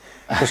Mildy.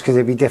 Just because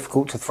it'd be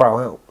difficult to throw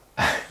out.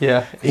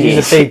 Yeah,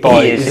 he's a big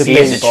boy. He's a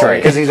big boy.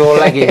 Because he's all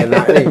leggy and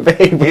that.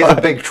 He's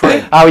a big tree.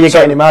 How are you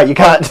getting him out? You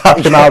can't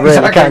touch him out, really,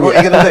 exactly, can you? what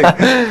are you going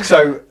to do?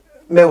 So,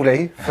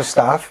 Mildy for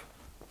staff.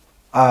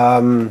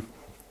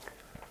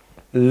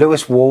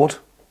 Lewis Ward.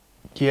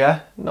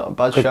 Yeah, not a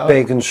bad shot.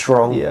 Big and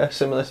strong. Yeah,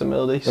 similar to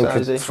Mildy. Who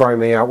could Sizey. throw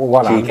me out.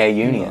 Well, GK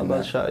Union. Not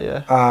a bad shot,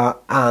 yeah.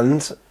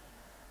 And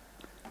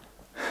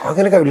I'm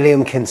going to go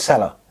Liam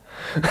Kinsella.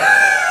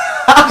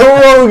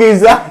 How rogue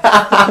is that?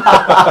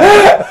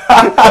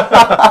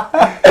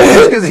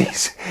 Just because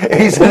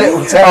he's a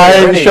little terrier. I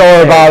ain't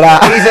sure about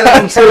that. He's a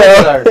little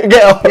terrier.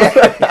 Get off.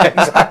 Yeah,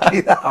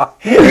 exactly that.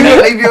 He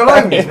wouldn't leave you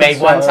alone. He's made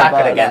one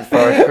tackle against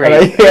Forest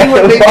Green. He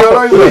wouldn't leave you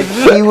alone, mate.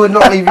 He would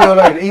not leave you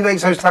alone. He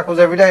makes those tackles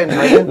every day in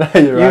training. No,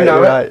 you're right, you know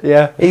you're it. right,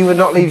 yeah. He would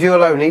not leave you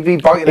alone. He'd be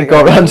biting He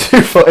got around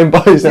 2-footing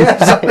boys. Yeah,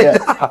 exactly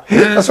that.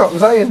 That's what I'm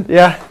saying.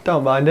 Yeah,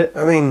 don't mind it.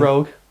 I mean,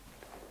 rogue.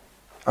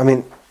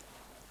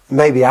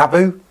 Maybe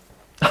Abu.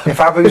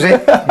 If Abu's in,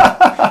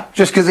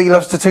 just because he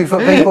loves to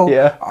 2-foot people.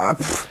 Yeah.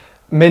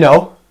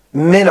 Minnows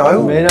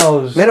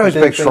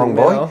big strong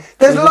boy. Minnow.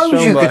 There's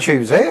loads you could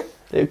choose here.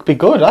 It could be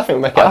good. I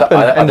think we'll make it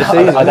happen. End of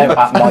season. I don't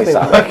back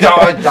myself.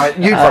 No,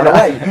 you'd run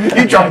away.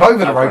 You'd jump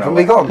over the rope and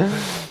be gone.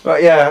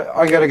 But yeah,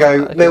 I'm going to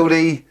go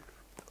Mildy,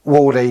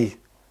 Wardy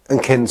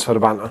and Kins for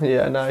the banter.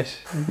 Yeah, nice.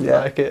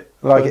 Yeah.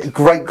 Like it.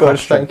 Great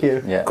question. Thank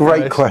you. Yeah.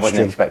 Great Wasn't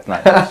question. expecting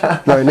that question.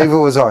 No, neither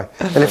was I.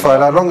 And if I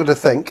had longer to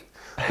think,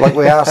 like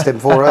we asked him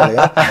for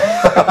earlier,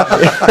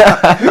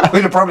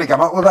 we'd have probably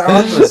come up with better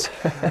answers.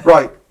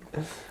 Right.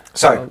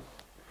 So,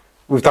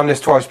 we've done this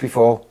twice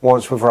before.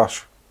 Once with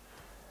Rush.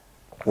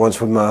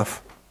 Once with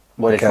Murph.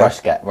 What did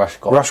Rush get? Rush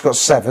got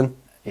 7.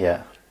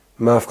 Yeah.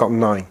 Murph got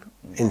 9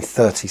 in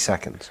 30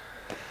 seconds.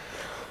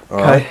 All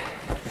Okay. right.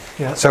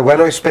 Yeah. So when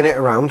I spin it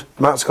around,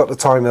 Matt's got the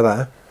timer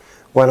there.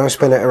 When I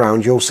spin it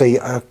around, you'll see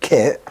a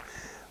kit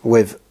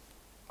with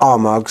our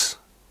mugs,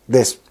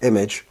 this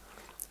image,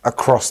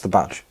 across the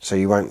badge, so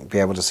you won't be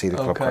able to see the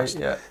club crest.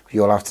 yeah.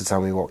 You'll have to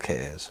tell me what kit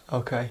it is.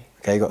 Okay.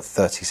 Okay, you got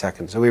 30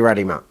 seconds. Are we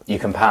ready, Matt? You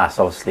can pass,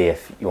 obviously,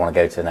 if you want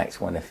to go to the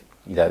next one. If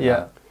you don't Yeah.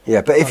 know.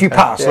 Yeah, but if you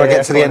pass and I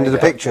get to the end of the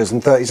pictures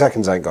and 30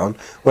 seconds ain't gone,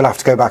 we'll have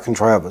to go back and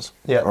try others.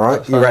 Yeah. All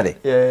right, you ready?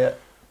 Yeah.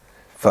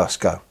 First,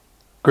 go.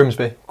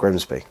 Grimsby.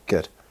 Grimsby,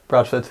 good.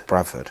 Bradford.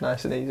 Bradford,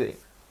 Nice and easy.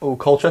 Oh,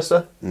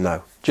 Colchester.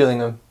 no.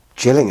 Gillingham.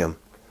 Gillingham,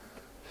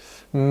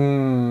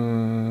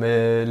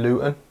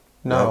 Luton.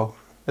 No. No.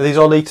 Are these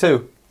all League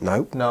Two?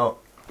 no. No.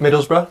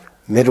 Middlesbrough.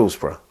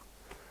 Middlesbrough,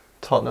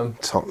 Tottenham.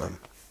 Tottenham,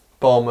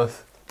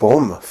 Bournemouth.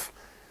 Bournemouth,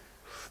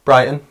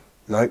 Brighton.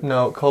 no.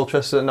 No.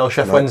 Colchester. No.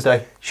 Sheff No.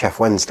 Wednesday. Sheff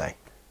Wednesday.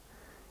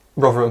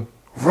 Rotherham.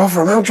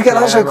 Rotherham, how'd you get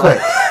that so Yeah,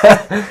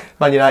 quick?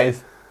 Man United.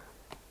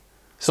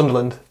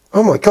 Sunderland.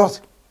 Oh my God.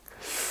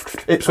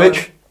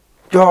 Ipswich.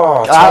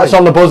 Oh, It's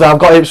on the buzzer. I've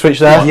got Ipswich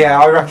there. Yeah,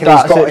 I reckon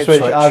That's he's got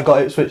Ipswich. I've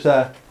got Ipswich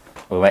there.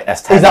 Well, wait,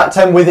 that's 10. Is that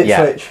 10 with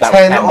Ipswich? Yeah,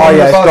 10 that was on Oh the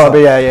yeah, it's got to buzzer.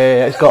 be.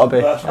 Yeah. It's got to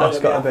be. That's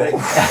got to be.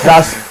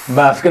 That's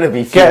Murph's going to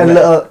be getting a fuming.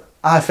 little.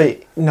 I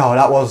think no,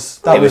 that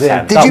was It was in.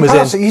 10. Did That you was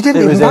pass in. it? You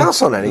didn't It was even in.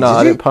 pass on any, No, did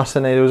I you? didn't pass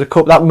any. There was a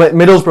couple. That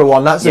Middlesbrough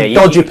one. That's Yeah, a you-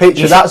 dodgy you-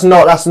 picture. you- That's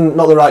not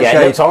the right Yeah, it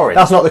shade. looks orange.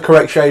 That's not the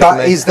correct shade for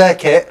That me. is their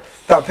kit.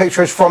 That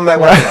picture is from their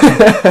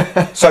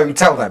website. So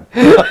tell them.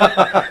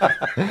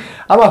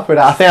 I'm happy with that.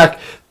 I think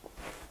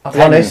I'll be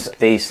 10's honest.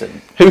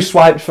 decent. Who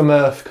swiped for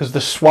Murph? Because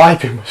the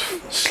swiping was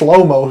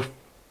slow mo.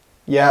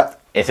 Yeah.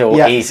 It's all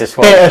Yeah. easy to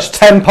Bit swipe. of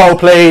tempo,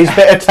 please.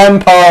 Bit of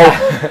tempo.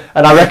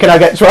 And I reckon I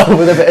get 12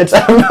 with a bit of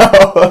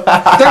tempo.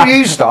 Don't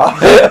you start.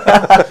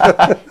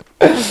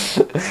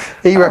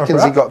 He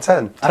reckons he got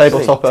 10.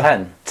 Table topper.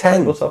 10. 10.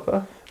 Table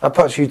topper. That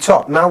puts you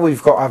top. Now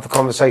we've got to have a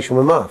conversation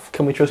with Murph.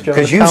 Can we trust you?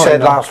 Because you said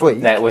last week.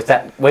 No, it was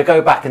that. We'll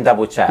go back and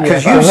double check.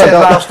 Because Yeah, you but- said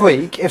last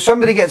week, if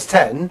somebody gets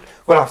 10,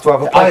 we'll have to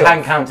have a I play.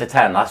 can count to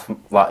 10. That's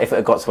well, if it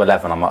had got to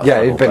 11, I might.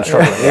 Yeah, he's been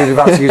struggling. He's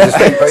about to use his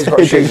feet, but he's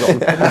got shoes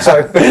on.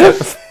 So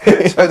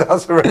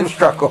that's a real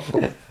struggle.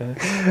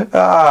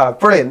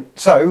 Brilliant.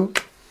 So,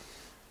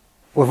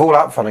 with all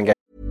that fun and games.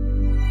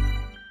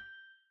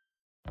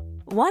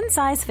 One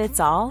size fits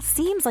all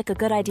seems like a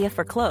good idea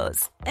for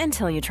clothes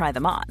until you try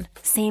them on.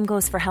 Same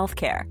goes for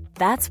healthcare.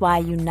 That's why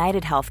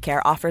United Healthcare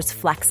offers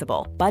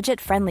flexible,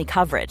 budget-friendly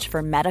coverage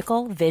for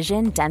medical,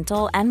 vision,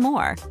 dental, and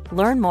more.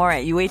 Learn more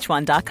at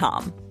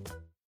uh1.com.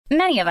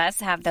 Many of us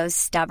have those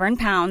stubborn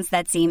pounds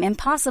that seem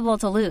impossible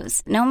to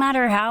lose, no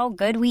matter how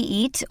good we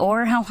eat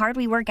or how hard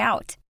we work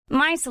out.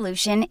 My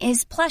solution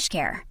is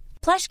PlushCare.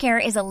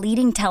 PlushCare is a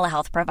leading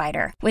telehealth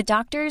provider with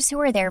doctors who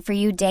are there for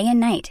you day and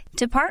night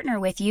to partner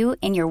with you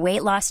in your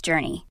weight loss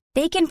journey.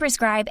 They can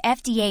prescribe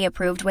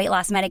FDA-approved weight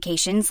loss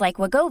medications like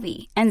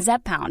Wegovy and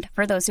Zepbound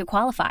for those who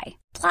qualify.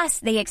 Plus,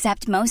 they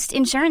accept most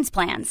insurance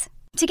plans.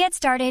 To get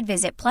started,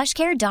 visit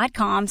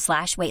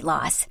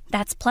plushcare.com/weightloss.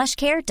 That's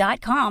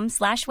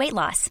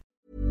plushcare.com/weightloss.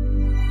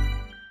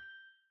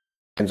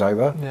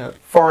 Over. Yeah.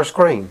 Forest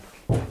Green.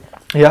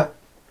 Yeah.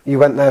 You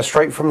went there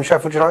straight from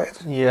Sheffield United?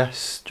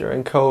 Yes,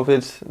 during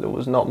COVID there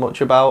was not much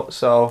about,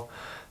 so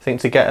I think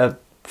to get a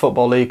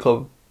Football League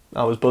club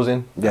I was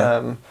buzzing.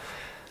 Yeah.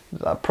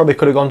 I probably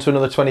could have gone to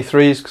another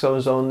 23s because I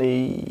was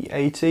only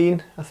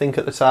 18 I think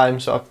at the time,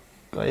 so I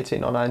got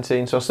 18 or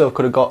 19, so I still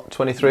could have got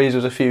 23s. There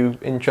was a few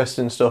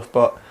interesting stuff,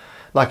 but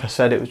like I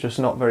said, it was just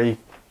not very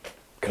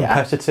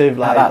competitive.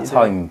 At that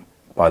time,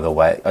 by the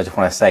way, I just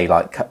want to say,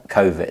 like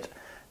COVID,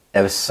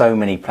 there were so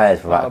many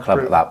players without a club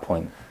at that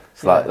point.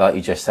 So like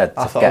you just said,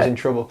 I thought I was in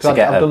trouble because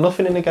I've done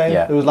nothing in the game.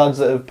 Yeah. There was lads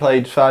that have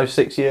played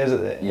 5-6 years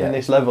in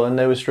this level, and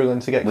they were struggling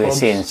to get We're clubs.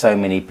 seeing so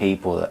many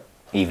people that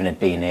even had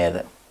been here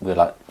that we're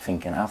like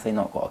thinking, have they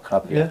not got a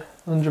club yet?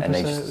 Yeah, 100%. And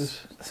they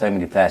just, so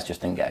many players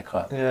just didn't get a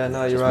club. Yeah,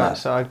 no, It's you're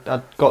just right. mad. So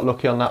I got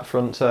lucky on that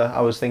front.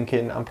 I was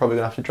thinking I'm probably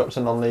going to have to drop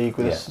to non-league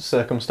with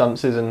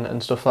circumstances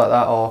and stuff like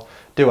that, or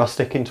do I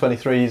stick in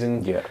 23s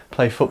and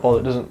play football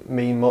that doesn't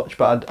mean much?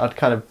 But I'd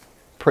kind of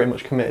pretty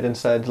much committed and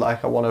said,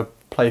 like, I want to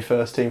play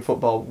first team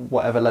football,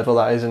 whatever level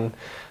that is, and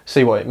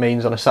see what it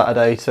means on a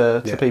Saturday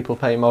to people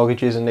paying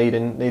mortgages and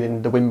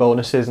needing the win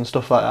bonuses and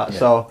stuff like that.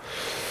 So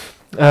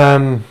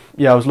I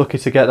was lucky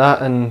to get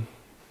that, and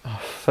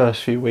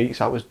first few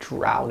weeks I was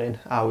drowning.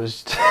 I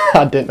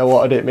didn't know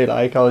what it hit me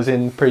like. I was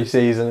in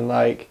pre-season and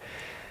like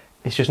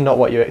it's just not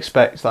what you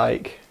expect.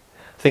 Like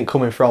I think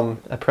coming from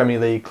a Premier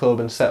League club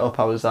and set up,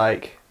 I was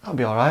like, I'll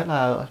be alright, like,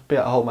 I'll be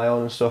able to hold my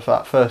own and stuff.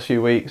 That first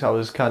few weeks I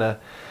was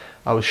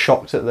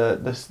shocked at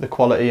the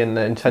quality and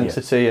the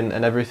intensity and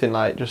everything,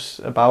 like, just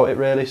about it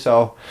really.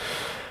 So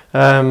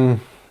I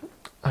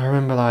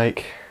remember,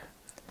 like,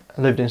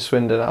 I lived in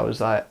Swindon. I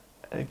was like,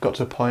 it got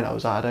to a point I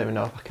was like, I don't even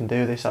know if I can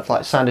do this. I've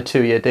like signed a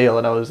 2-year deal,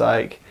 and I was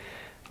like,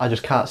 I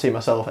just can't see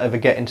myself ever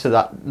getting to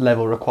that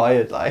level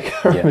required. Like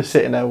I remember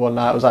sitting there one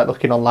night, I was like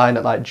looking online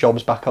at like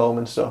jobs back home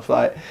and stuff,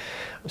 like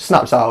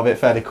snapped out of it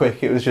fairly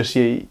quick. It was just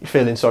you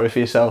feeling sorry for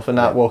yourself, and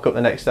that woke up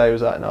the next day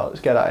was like, no, let's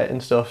get at it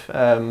and stuff.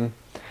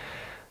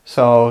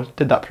 So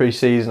did that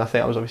pre-season. I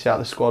think I was obviously out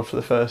of the squad for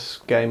the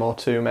first game or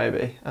two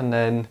maybe, and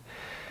then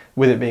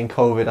with it being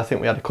COVID, I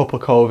think we had a couple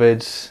of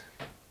COVIDs,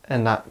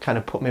 and that kind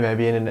of put me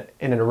maybe in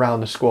and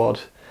around the squad.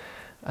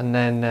 and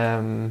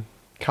then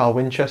Carl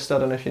Winchester, I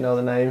don't know if you know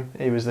the name.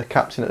 He was the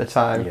captain at the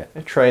time.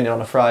 Yeah. Training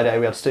on a Friday.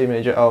 We had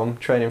Stevenage at home,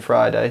 training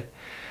Friday,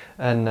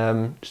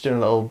 and just doing a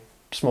little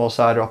small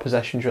side or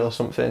possession drill or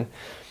something.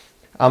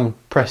 I'm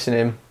pressing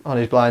him on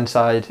his blind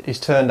side. He's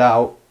turned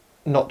out,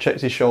 not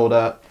checked his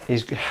shoulder.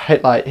 He's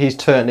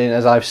turned in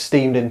as I've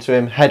steamed into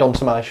him, head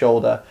onto my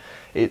shoulder.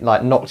 It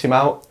like knocked him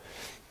out.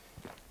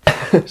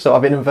 So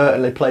I've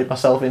inadvertently played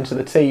myself into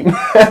the team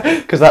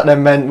because that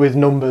then meant with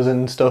numbers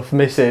and stuff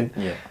missing.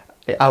 Yeah.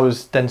 I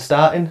was then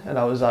starting, and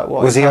I was like,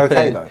 "What?" Was he happening?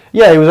 okay though?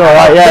 Yeah, he was all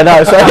right. Yeah,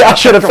 no, so I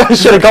should have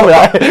gone with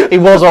that. He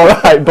was all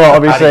right, but How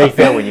obviously, did you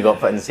feel when you got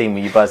put in the team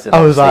when you buzzed it?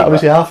 I was like,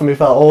 obviously, half of me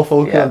felt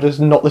awful because Yeah. I just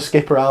knocked the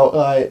skipper out.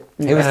 Like,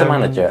 Who was the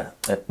manager?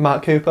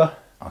 Mark Cooper.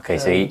 Okay,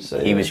 so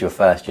he was your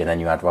first year, and then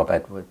you had Rob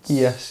Edwards.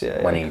 Yes,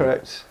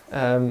 correct.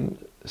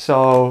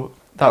 So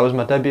that was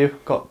my debut.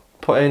 Got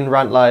put in,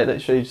 ran like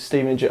literally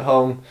Stevenage at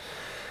home.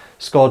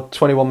 Scored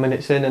 21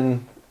 minutes in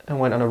and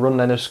went on a run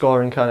then of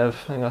scoring kind of.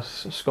 I think I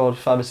scored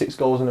 5 or 6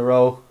 goals in a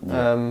row.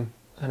 Yeah.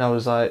 And I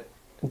was like,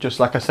 just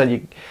like I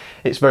said,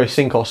 it's very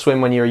sink or swim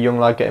when you're a young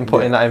lad getting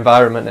put in that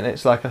environment. And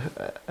it's like,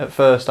 at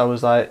first I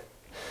was like,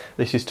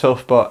 this is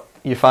tough, but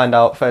you find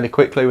out fairly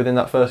quickly within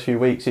that first few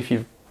weeks if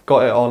you've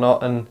got it or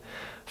not. And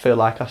I feel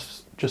like I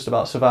just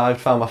about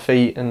survived, found my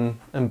feet and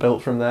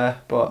built from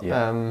there. But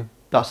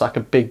that's like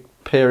a big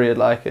period,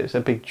 like it's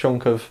a big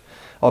chunk of,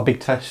 or a big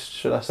test,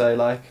 should I say,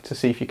 like to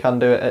see if you can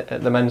do it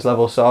at the men's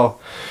level. So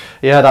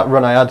yeah, that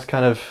run I had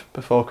kind of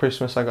before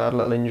Christmas, I got a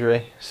little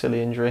injury,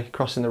 silly injury,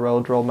 crossing the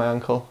road, rolled my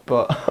ankle.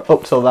 But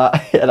up till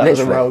that, yeah, that was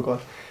a rogue one.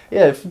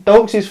 Yeah,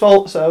 Dokes'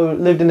 fault. So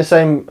lived in the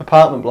same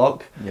apartment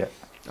block. Yeah.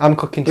 I'm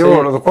cooking tea.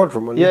 You're on the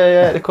quadrant, weren't you?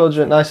 Yeah, the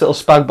quadrant, nice little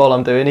spag bol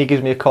I'm doing. He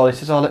gives me a call, he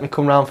says, let me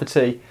come round for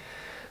tea.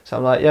 So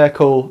I'm like, yeah,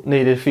 cool,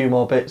 needed a few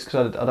more bits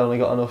because I'd only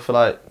got enough for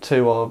like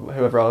 2 or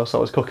whoever else I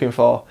was cooking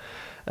for.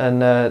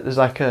 And there's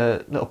like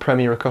a little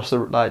Premier across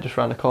the, just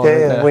round the corner.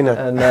 Yeah, we know.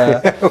 And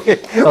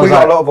we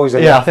got a lot of boys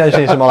in there. Yeah, I think I just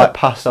need some more like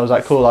pasta. I was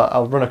like, cool,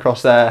 I'll run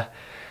across there.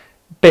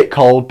 Bit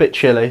cold, bit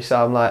chilly,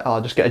 so I'm like,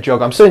 I'll just get a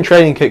jog. I'm still in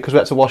training kit because we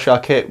had to wash our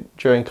kit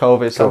during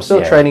COVID, so I'm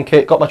still training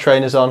kit, got my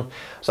trainers on.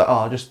 I was like,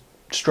 I'll just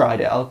stride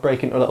it, I'll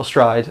break into a little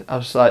stride. I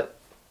was like,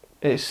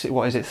 it's,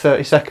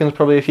 30 seconds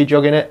probably if you're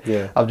jogging it.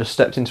 Yeah. I've just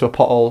stepped into a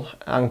pothole,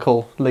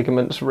 ankle,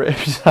 ligaments,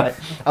 ribs.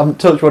 I'm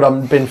touch wood,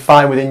 I've been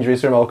fine with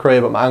injuries through my whole career,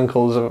 but my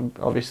ankles are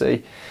obviously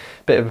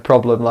a bit of a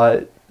problem.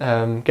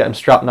 Get them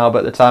strapped now, but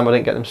at the time I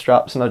didn't get them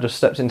strapped, and I just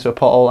stepped into a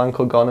pothole,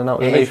 ankle gone, and that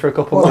was me for a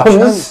couple of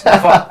months.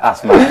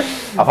 That's mad.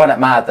 I find it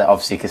mad that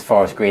obviously because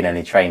Forest Green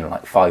only train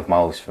like 5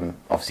 miles from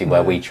obviously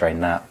where we train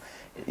now.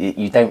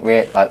 You don't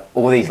really like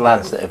all these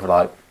lads that have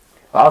like.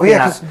 I've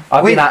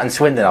been out in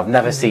Swindon. I've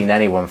never seen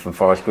anyone from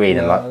Forest Green,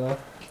 and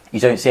you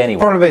don't see anyone.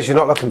 Problem is, you're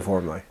not looking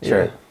for them though.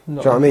 True. Do you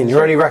know what I mean?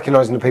 You're only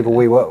recognising the people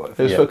we work with.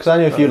 Because I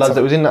knew a few lads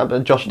that was in that,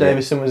 but Josh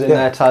Davison was in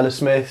there, Tyler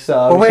Smith.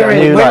 So well, we're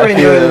in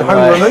doing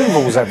home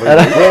removals every day.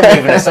 We're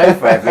moving a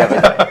sofa every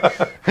other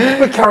day.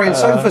 We're carrying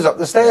sofas up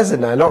the stairs in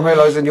there, not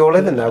realising you're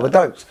living there with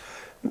Dokes.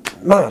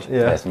 Mad.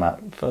 Yeah, it's mad.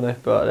 Funny,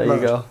 but there you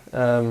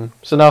go.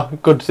 So no,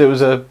 good. It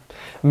was a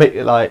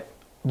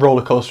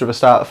roller coaster of a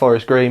start at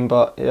Forest Green,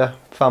 but yeah,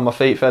 found my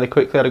feet fairly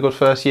quickly. Had a good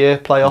first year.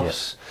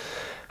 Playoffs,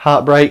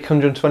 heartbreak,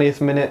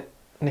 120th minute.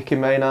 Nicky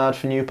Maynard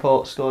for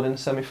Newport scored in the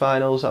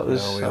semi-finals. That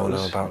was. We all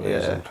know about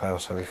losing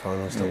playoff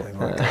semi-finals, don't we?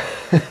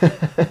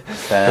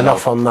 Right.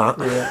 Enough on that.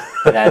 Yeah.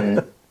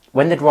 Then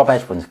when did Rob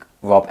Edwards?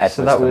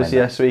 So that was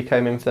so he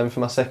came in for them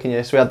for my second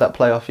year. So we had that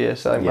playoff year.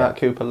 So Mark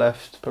Cooper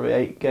left, probably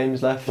 8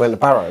 games left. Went to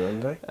Barrow then,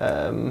 did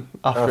he?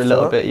 After a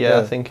little bit,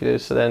 I think it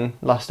is. So then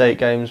last 8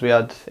 games we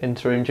had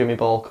interim Jimmy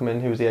Ball come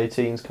in, who was the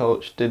 18s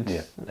coach.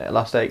 Did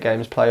last 8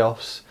 games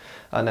playoffs,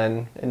 and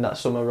then in that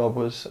summer Rob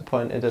was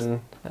appointed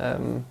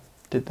and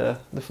did the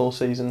full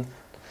season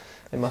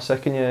in my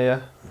second year.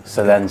 Yeah.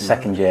 So then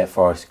second year at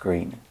Forest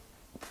Green,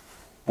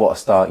 what a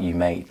start you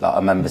made! Like I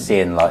remember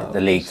seeing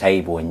the league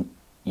table and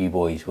you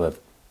boys were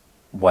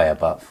way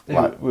above.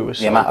 Like we were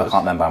the amount, I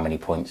can't remember how many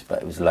points,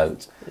 but it was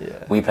loads.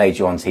 Yeah. We played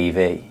you on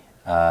TV.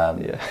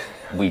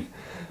 We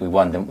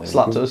won, didn't we?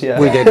 Slapped us, yeah.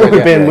 We did.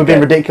 We've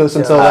been ridiculous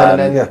until then,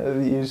 and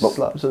then you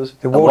slapped us.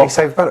 The Wardy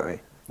saved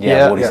penalty.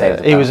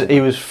 Saved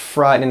he was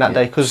frightening that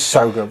day because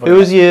so good. Who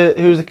was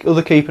the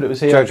other keeper that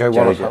was here? Jojo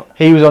Wallacott.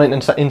 He was on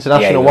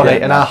international, wasn't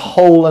he? And our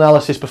whole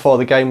analysis before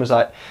the game was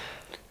like,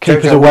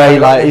 keeper's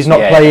away, he's not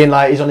playing,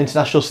 he's on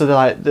international, so they're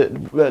like,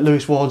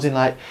 Lewis Ward's in,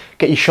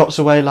 get your shots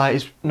away,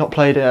 he's not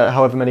played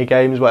however many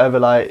games, whatever,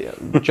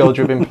 Jojo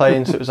had been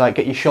playing, so it was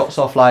get your shots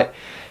off,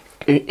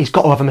 he's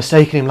got to have a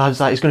mistake in him, lads,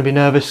 he's going to be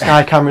nervous,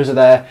 Sky cameras are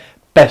there.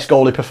 Best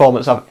goalie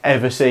performance I've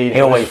ever seen.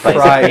 He always plays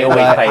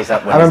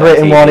up. I remember it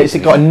in one, it's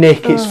got a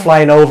nick, it's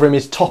flying over him,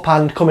 his top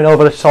hand coming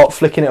over the top,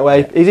 flicking it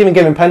away. He's even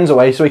giving pens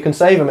away so he can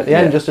save him at the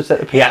end just to set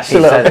the He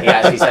actually said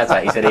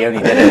that. He said he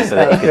only did it so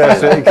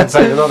that he could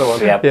save another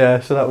one. Yeah,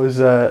 so that was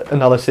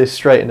analysis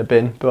straight in the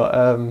bin.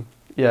 But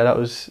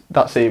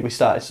that's it, we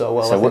started so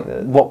well. So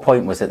what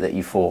point was it that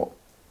you thought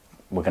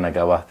we're going to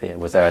go up here?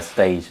 Was there a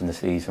stage in the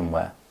season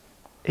where?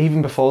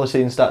 Even before the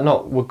season started,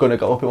 not we're going to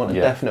go up, we want a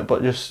definite,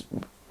 but just...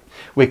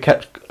 we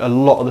kept a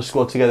lot of the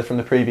squad together from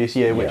the previous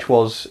year, which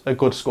was a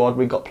good squad.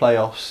 We got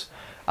playoffs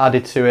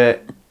added to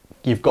it.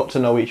 You've got to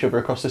know each other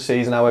across the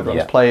season, how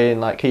everyone's playing,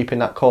 like keeping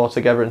that core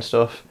together and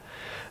stuff.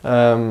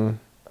 And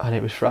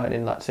it was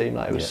frightening, that team.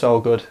 Like, it was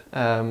so good.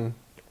 Definitely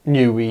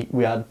knew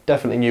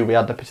we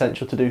had the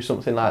potential to do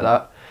something like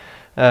that.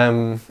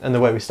 And the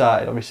way we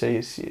started, obviously,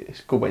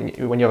 it's good when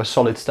you have a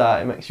solid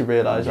start. It makes you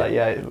realise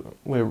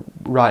we're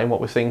right in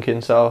what we're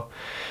thinking. So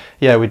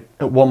we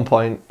at one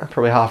point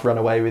probably half ran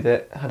away with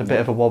it. Had a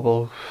bit of a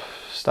wobble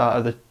start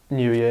of the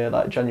new year,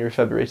 like January,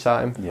 February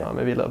time, or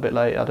maybe a little bit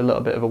late. Had a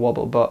little bit of a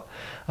wobble, but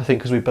I think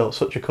because we built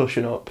such a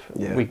cushion up,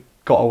 we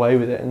got away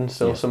with it and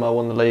still somehow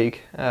won the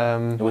league.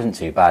 It wasn't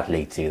too bad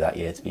League 2 that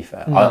year, to be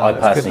fair. I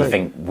personally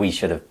think we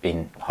should have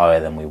been higher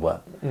than we were.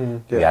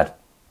 We had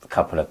a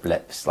couple of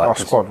blips, like our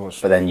squad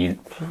was, but then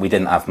we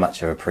didn't have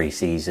much of a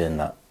pre-season.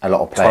 A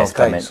lot of players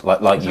come in,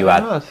 like you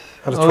had.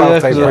 Had a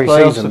 12-day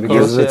pre-season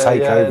because of the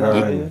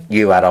takeover.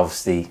 You had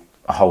obviously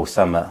a whole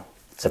summer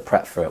to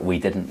prep for it. We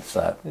didn't.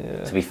 So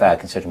to be fair,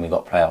 considering we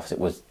got playoffs, it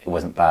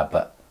wasn't bad,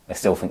 but I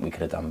still think we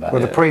could have done better.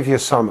 Well, the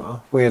previous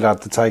summer we had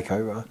the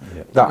takeover.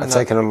 That had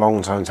taken a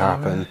long time to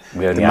happen.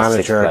 The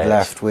manager had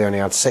left. We only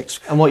had 6.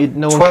 And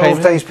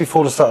 12 days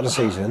before the start of the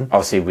season.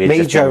 Obviously,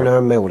 me, Jonah,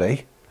 and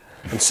Mildy,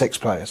 and 6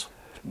 players.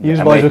 You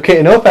boys were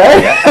kitting up,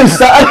 eh? On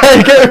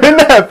Saturday, get in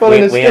there,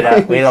 pulling we had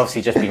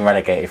obviously just been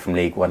relegated from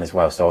League 1 as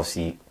well, so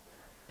obviously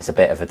it's a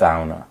bit of a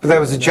downer. But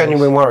there was a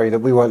genuine worry that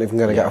we weren't even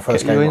going to get our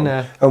first game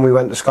on. And we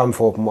went to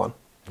Scunthorpe and won.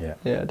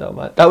 Yeah, don't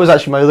mind. That was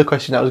actually my other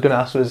question I was going to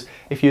ask, was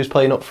if you was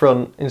playing up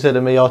front instead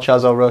of me or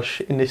Chaz or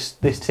Rush in this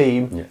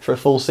team for a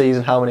full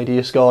season, how many do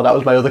you score? That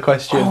was my other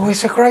question. Oh,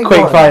 it's a great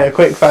quick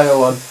fire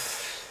one.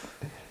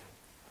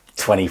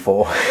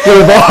 24.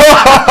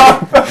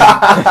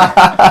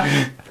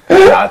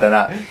 I don't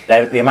know.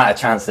 The amount of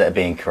chances that are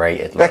being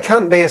created. There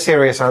can't be a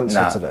serious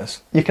answer to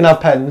this. You can have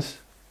pens.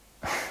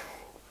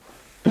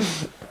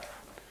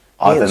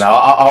 I don't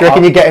know. Do you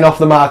reckon you're getting off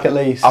the mark at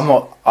least? I've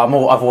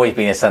always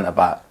been a centre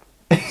back,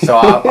 so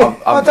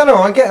I don't know.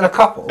 I'm getting a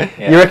couple.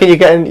 You reckon you're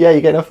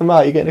getting off the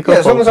mark? You're getting a couple. Yeah,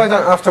 as long as I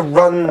don't have to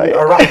run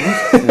around.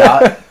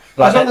 No.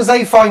 As long as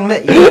they find me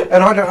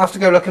and I don't have to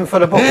go looking for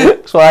the ball.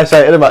 That's what I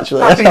say to them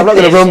actually. I'm not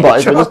going to run by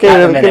it, but just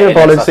give it a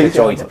ball and see. It's a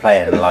joy to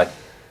play in. Like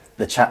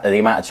the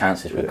amount of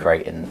chances we're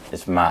creating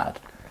is mad.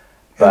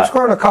 But I'm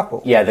scoring a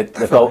couple. Yeah,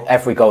 the goal.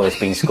 Every goal that's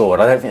been scored.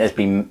 I don't think there's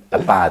been a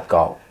bad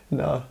goal.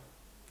 No.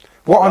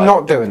 What I'm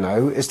not doing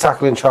though is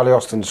tackling Charlie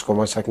Austin to score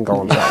my second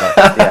goal on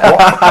Saturday.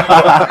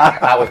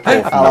 That was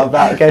poor from you.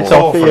 That gets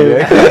off for you.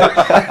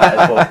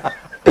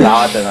 No,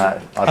 I don't know.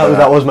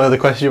 That was my other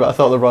question, but I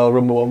thought the Royal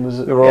Rumble one was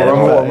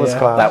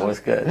class. That was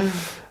good.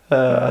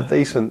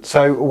 Decent.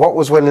 So, what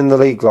was winning the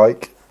league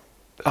like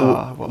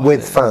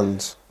with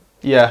fans?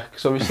 Yeah,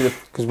 because obviously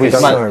because we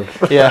don't know.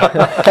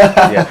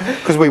 Yeah,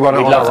 because we won it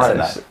on our own.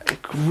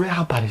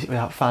 How bad is it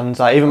without fans?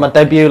 Like even my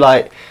debut,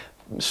 like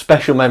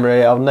special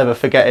memory. I'll never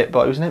forget it.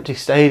 But it was an empty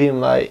stadium.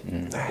 Like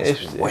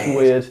it's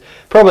weird.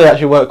 Probably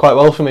actually worked quite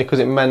well for me because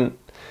it meant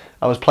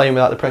I was playing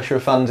without the pressure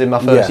of fans in my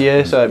first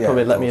year, so it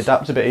probably let me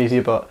adapt a bit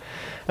easier. But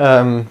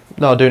no,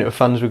 doing it with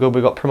fans was good.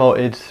 We got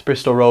promoted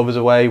Bristol Rovers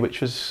away,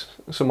 which was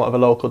somewhat of a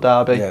local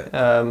derby.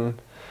 Yeah.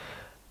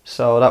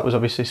 So that was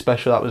obviously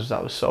special. That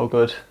was so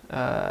good.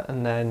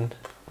 And then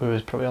we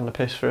was probably on the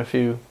piss for a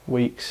few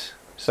weeks.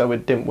 So we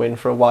didn't win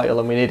for a while,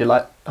 and we needed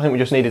I think we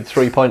just needed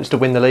 3 points to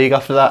win the league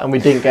after that, and we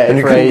didn't get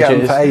it for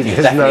ages.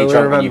 You're definitely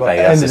drunk when you play.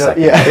 That's the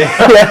second. Yeah.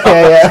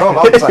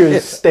 It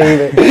was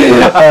steaming.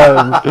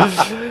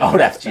 Old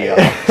FGR.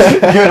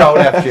 Good old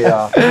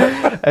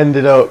FGR.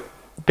 Ended up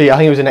I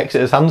think it was in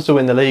Exeter's hands to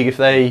win the league. If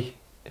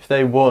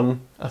they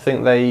won, I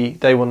think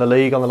they won the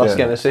league on the last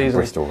game of the season.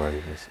 Bristol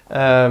Rovers.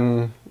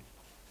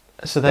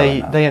 So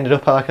they ended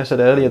up, like I said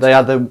earlier,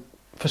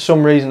 for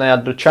some reason they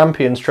had the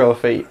Champions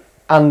Trophy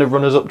and the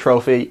Runners-Up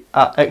Trophy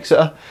at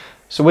Exeter.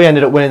 So we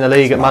ended up winning the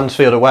league at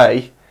Mansfield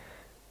away,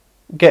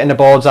 getting the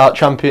boards out,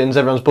 champions,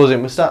 everyone's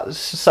buzzing. We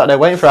sat there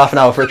waiting for half an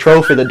hour for a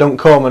trophy that don't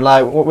come, and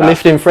we're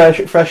lifting fresh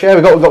air.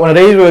 We got one of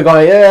these. We were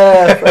going,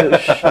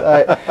 fresh.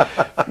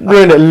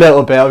 Ruined it a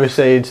little bit,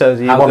 obviously, in terms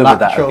of how good would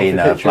that have been?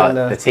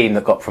 The team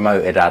that got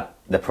promoted had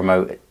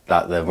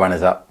the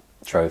Runners-Up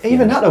Trophy.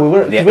 Even that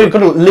though, we were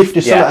going to lift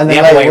your summit and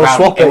then we'll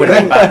swap it. It would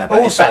have been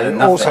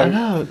better.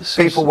 Also,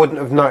 people wouldn't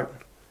have known.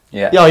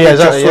 Yeah,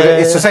 exactly.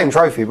 It's the same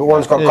trophy, but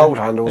one's got gold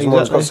handles and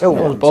one's got silver.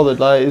 No one's bothered.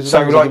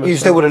 You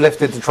still would have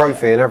lifted the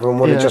trophy, and everyone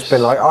would have just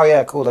been like, "Oh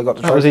yeah, cool, they got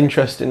the trophy." That was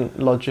interesting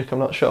logic. I'm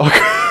not sure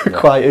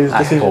quite whose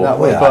decision that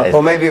was,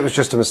 or maybe it was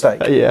just a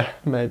mistake. Yeah,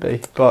 maybe,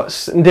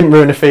 but it didn't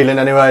ruin the feeling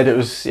anyway. It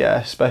was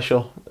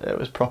special. It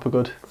was proper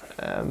good.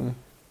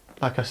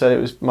 Like I said, it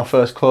was my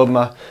first club,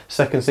 my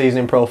second season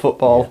in pro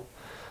football.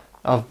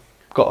 I've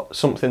got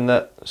something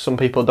that some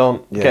people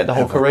don't get the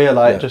whole career,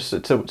 just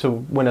to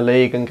win a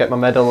league and get my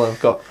medal. I've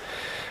got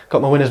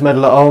my winner's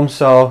medal at home,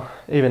 so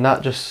even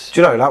that just... Do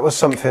you know, that was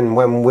something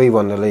when we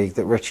won the league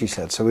that Richie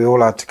said, so we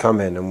all had to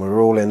come in and we were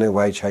all in the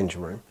away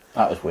changing room.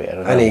 That was weird,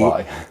 I don't know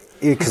why.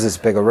 Because it's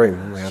a bigger room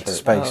and we had the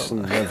space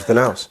and everything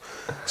else.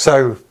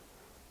 So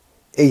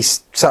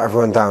he's sat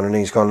everyone down and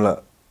he's gone,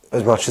 look,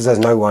 as much as there's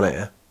no one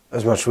here,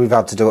 as much as we've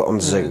had to do it on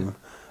Zoom,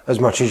 as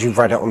much as you've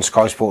read it on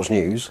Sky Sports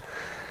News,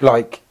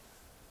 like,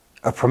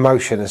 a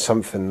promotion is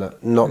something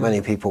that not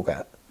many people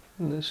get.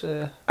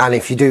 And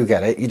if you do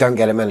get it, you don't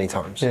get it many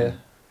times. Yeah.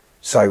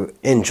 So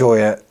enjoy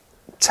it,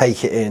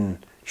 take it in,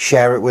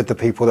 share it with the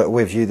people that are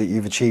with you that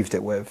you've achieved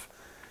it with,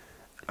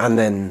 and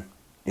then,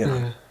 you know.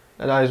 Yeah.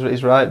 And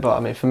he's right, but I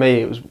mean, for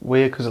me, it was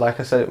weird because, like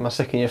I said, my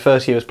second year,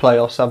 first year was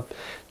playoffs. I've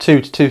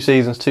two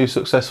seasons, two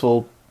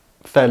successful,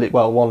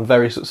 one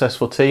very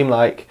successful team.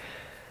 Like,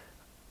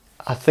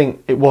 I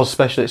think it was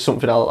special. It's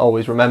something I'll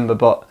always remember.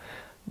 But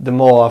the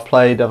more I've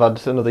played, I've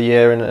had another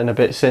year and a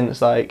bit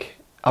since. Like,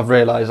 I've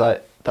realised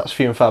like that's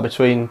few and far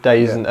between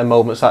days and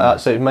moments like that.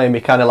 So it made me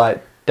kind of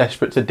like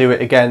desperate to do it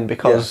again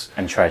because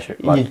and treasure,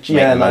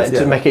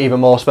 to make it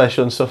even more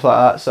special and stuff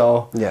like that.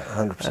 So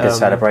 100%. Good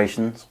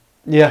celebrations.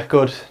 Yeah,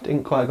 good.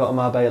 Didn't quite got on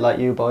my bait like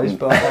you boys,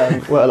 but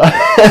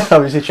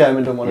obviously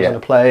chairman done one on a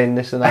plane,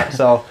 this and that,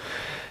 so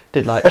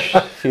did like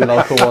a few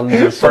local ones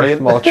and stuff,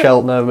 more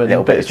Cheltenham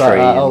and bits like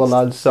that, all the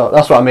lads. So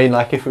that's what I mean,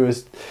 like if we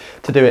was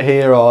to do it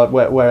here or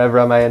wherever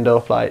I may end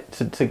up, like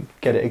to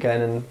get it again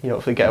and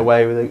hopefully get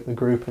away with the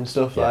group and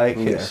stuff,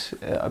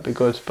 it'd be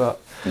good. But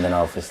and then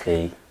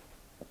obviously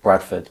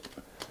Bradford,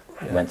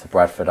 went to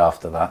Bradford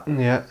after that.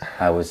 Yeah.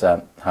 How's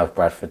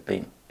Bradford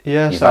been?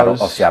 Yeah, You've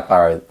obviously had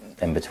Barrow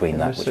in between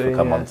that, which we'll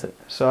come on to.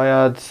 So I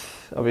had,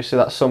 obviously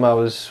that summer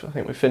I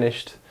think we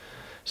finished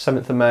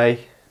 7th of May,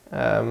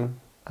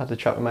 had the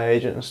chat with my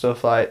agent and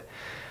stuff, like,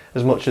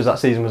 as much as that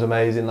season was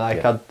amazing,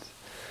 like, I'd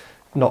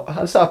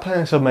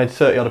made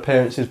 30 odd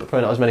appearances, but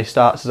probably not as many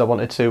starts as I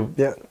wanted to,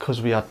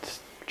 because we had,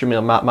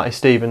 Matty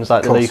Stevens,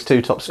 like the league's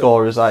 2 top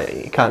scorers, like,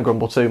 you can't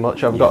grumble too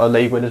much. I've got a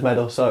league winners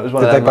medal, so it was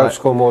one of them. Did they both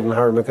score more than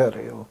Harry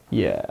McCurdy? Or?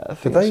 Yeah, I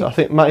think so. I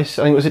think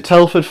was it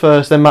Telford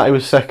first, then Matty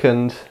was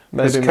second.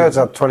 Because Kurtz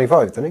had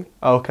 25, didn't he?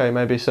 Okay,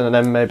 maybe so, and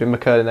then maybe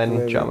McCurdy and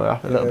then Jammer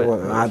a little bit.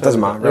 Well, it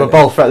doesn't matter. They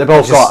both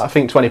got, I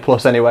think, 20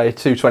 plus anyway,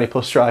 2 20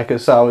 plus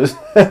strikers. So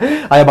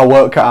I had my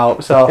work cut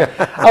out. So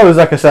I was,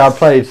 like I said, I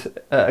played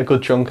a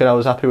good chunk and I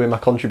was happy with my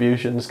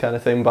contributions, kind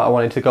of thing. But I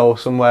wanted to go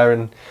somewhere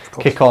and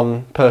kick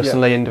on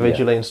personally,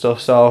 individually, and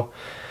stuff. So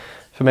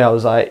for me, I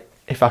was like,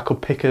 if I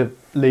could pick a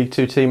League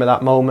 2 team at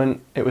that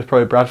moment, it was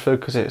probably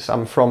Bradford because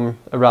I'm from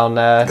around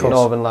there,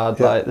 Northern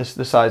lad, like the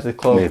size of the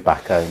club. Moved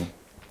back home.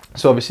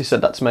 So obviously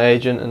said that to my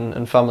agent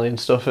and family and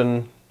stuff,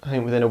 and I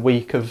think within a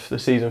week of the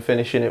season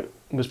finishing it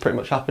was pretty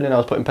much happening. I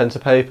was putting pen to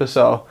paper,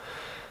 so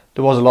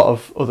there was a lot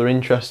of other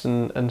interest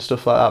and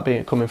stuff like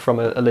that coming from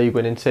a league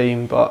winning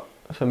team. But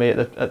for me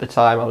at the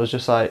time I was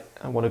just like,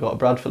 I want to go to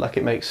Bradford, like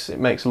it makes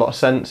a lot of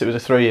sense. It was a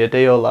 3-year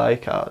deal,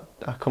 like I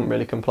couldn't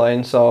really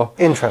complain. So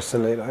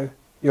interestingly though,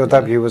 your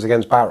debut was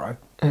against Barrow.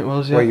 It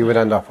was, where you would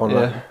end up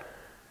on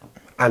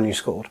and you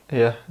scored.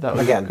 Yeah, that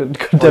was again. Good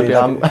debut.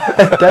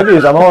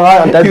 Debuts, I'm all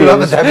right on debuts. You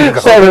love a debut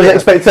goal. Set those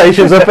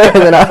expectations up here,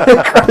 and then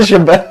I crash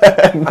and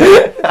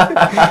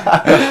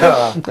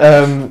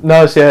burn.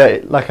 No, so yeah,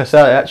 like I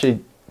said, I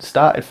actually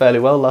started fairly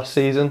well last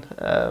season.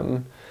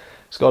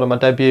 Scored on my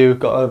debut,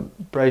 got a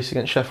brace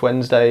against Sheff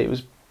Wednesday. It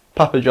was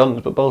Papa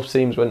John's, but both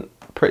teams went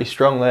pretty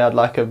strong. They had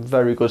like a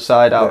very good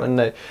side out,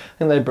 and I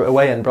think they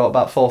away and brought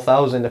about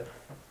 4,000.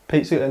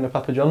 Pizza in the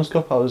Papa John's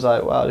Cup. I was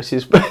like, wow, it's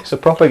a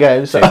proper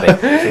game. So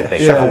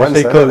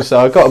so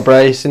I got a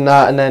brace in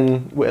that, and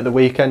then at the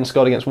weekend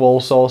scored against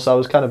Walsall. So I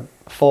was kind of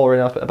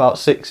 4 up at about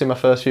 6 in my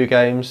first few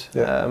games.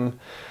 So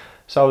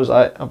I was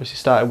like, obviously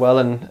started well,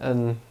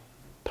 and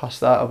past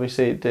that,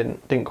 obviously it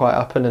didn't quite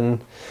happen,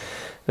 and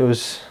there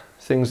was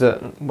things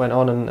that went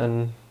on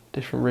and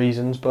different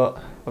reasons,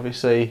 but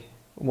obviously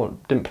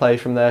didn't play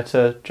from there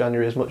to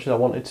January as much as I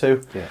wanted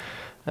to.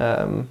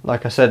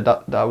 Like I said,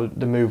 that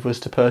the move was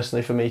to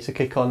personally for me to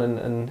kick on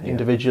and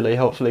individually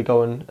hopefully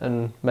go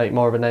and make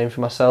more of a name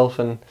for myself,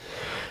 and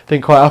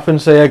didn't quite happen.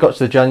 So I got to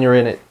the January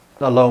and it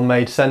alone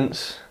made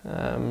sense.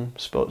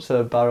 Spoke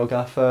to Barrow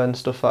Gaffer and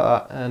stuff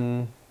like that,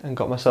 and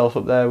got myself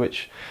up there,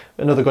 which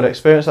another good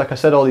experience. Like I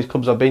said, all these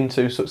clubs I've been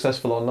to,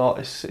 successful or not,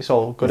 it's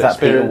all good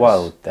experience. Peter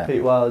Wild then?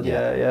 Peter Wild,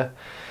 yeah.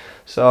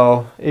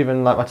 So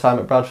even like my time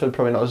at Bradford,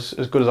 probably not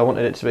as good as I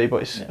wanted it to be,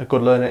 but it's a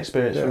good learning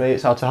experience for me.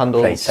 It's how to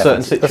handle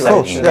certain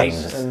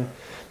situations. And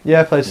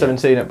played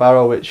 17 at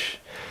Barrow, which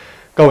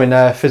going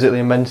there physically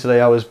and mentally,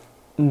 I was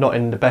not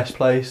in the best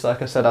place.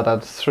 Like I said, I'd had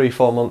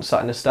 3-4 months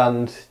sat in the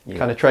stand,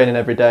 kind of training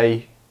every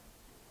day,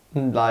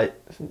 like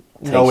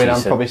knowing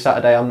I'm probably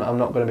Saturday I'm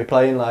not going to be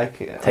playing,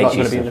 like I'm not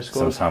going to be in the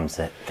squad. Sometimes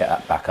to get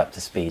that back up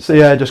to speed.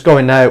 So just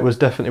going there, it was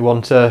definitely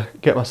one to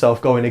get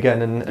myself going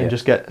again and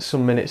just get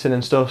some minutes in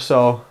and stuff.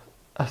 So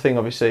I think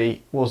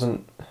obviously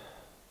wasn't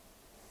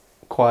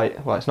quite,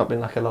 it's not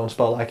been like a lone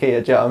spell like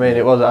here, do you know what I mean?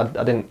 It was,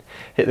 I didn't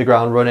hit the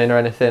ground running or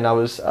anything.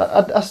 I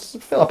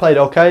feel I played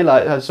okay,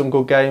 like had some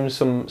good games,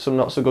 some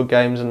not so good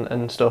games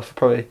and stuff.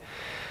 Probably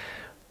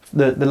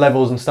the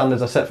levels and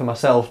standards I set for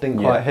myself didn't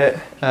quite hit.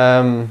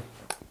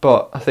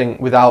 But I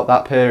think without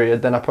that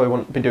period, then I probably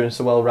wouldn't be doing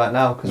so well right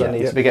now, because I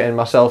need to be getting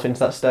myself into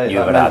that state,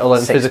 that mental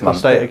and physical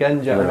state again.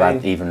 Do you know what I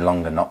mean? Even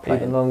longer not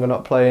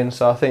playing.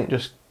 So I think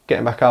just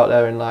getting back out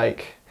there and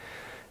like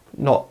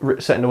not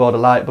setting the world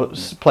alight, but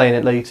playing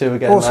at League Two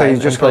again. Also, like,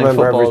 you just got to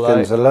remember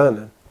everything's a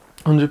learning.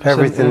 100%.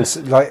 Everything's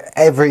like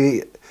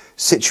every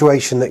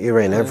situation that you're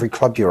in, every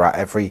club you're at,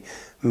 every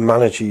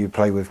manager you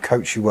play with,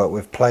 coach you work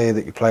with, player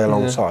that you play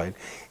alongside.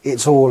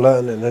 It's all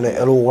learning, and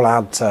it'll all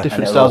add to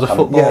different styles of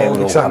football. Yeah, it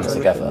will all come exactly.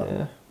 together.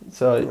 Yeah.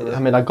 So, I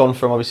mean, I've gone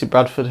from obviously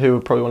Bradford, who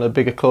are probably one of the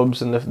bigger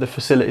clubs, and the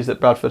facilities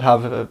that Bradford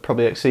have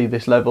probably exceed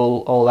this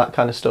level, all that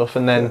kind of stuff.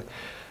 And then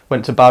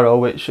went to Barrow,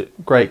 which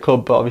great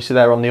club, but obviously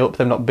they're on the up.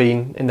 They've not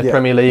been in the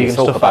Premier League and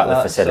stuff like that. Talk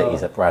about the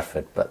facilities at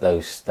Bradford, but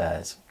those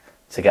stairs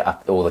to get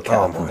up all the kit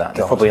up and down,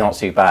 they're probably not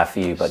too bad for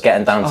you, but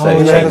getting down to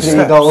those you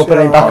go up and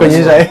then back on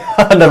you say.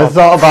 I never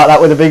thought about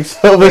that with a big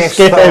silver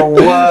skip. It's the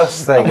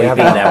worst thing. We've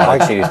been there on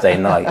a Tuesday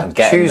night and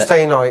getting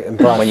Tuesday night in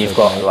Bradford. when you've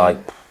got like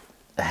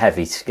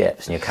heavy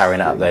skips and you're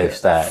carrying it up those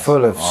stairs,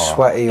 full of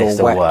sweaty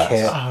or wet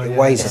kit. It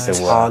weighs It's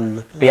a the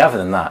ton. But other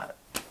than that,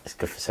 it's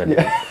good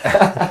facility.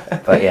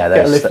 But yeah,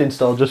 Get a lift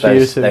installed just for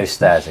you two. Those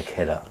stairs are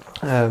killer.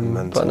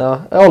 But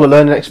no, all the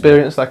learning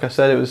experience, like I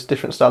said, it was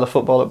different style of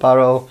football at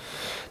Barrow,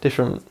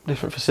 different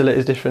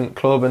facilities, different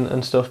club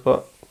and stuff,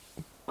 but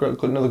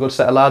another good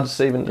set of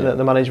lads, even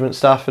the management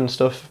staff and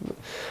stuff.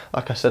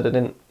 Like I said, I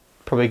didn't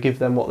probably give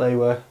them what they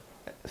were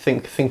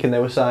thinking they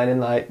were signing,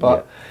 like,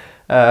 but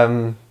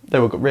they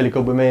were really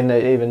good with me, and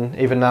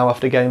even now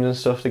after games and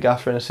stuff, the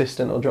gaffer and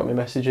assistant will drop me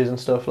messages and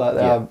stuff like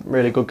that. Are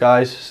really good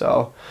guys.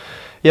 So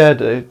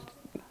yeah,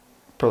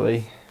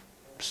 probably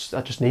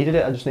I just needed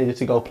it. I just needed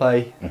to go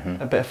play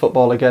a bit of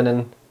football again,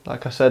 and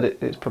like I said,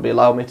 it's probably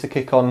allowed me to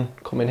kick on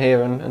coming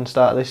here and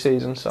start this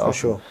season. So For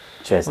sure.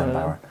 Cheers then,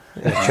 Barra.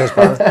 Yeah, cheers,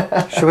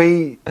 Barra. Should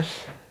we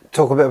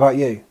talk a bit about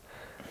you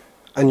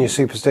and your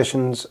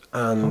superstitions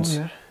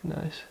and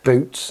nice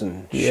boots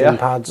and shin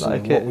pads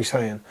like and what we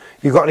saying?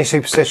 You got any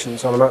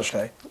superstitions on a match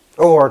day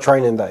or a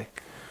training day?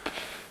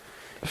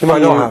 You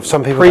might not have.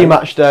 Some people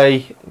pre-match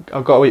day.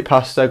 I've got a week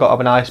past. I've got to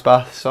have an ice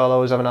bath, so I'll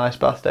always have an ice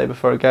bath day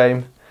before a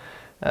game.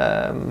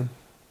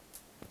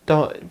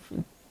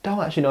 Don't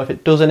actually know if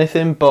it does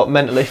anything, but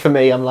mentally for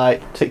me, I'm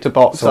like tick to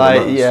box.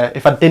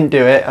 If I didn't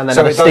do it and then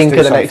So had a it does stinker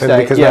do the next something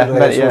day, because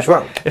mentally it's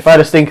well. if I had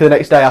a stinker the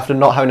next day after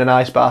not having an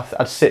ice bath,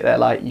 I'd sit there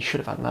like, you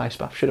should have had an ice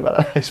bath. Should have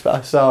had an ice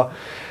bath. So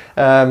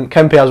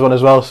Kempy has one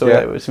as well. So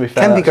to be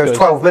fair, Kempy goes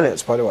 12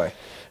 minutes, by the way.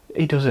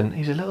 He doesn't.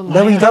 He's a little.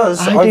 No, he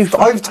does.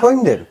 I've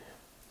timed him.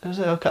 Does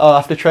it? Okay. Oh,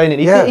 after training,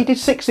 he did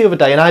 6 the other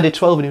day, and I did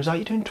 12, and he was like,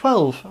 "You doing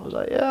 12?" I was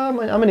like, "Yeah,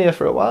 I'm in here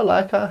for a while.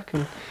 Like I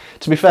can."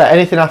 To be fair,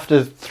 anything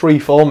after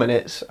 3-4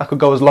 minutes, I could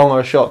go as long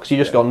or as short because you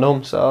just go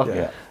numb. So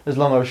as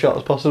long or as short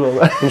as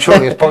possible. I'm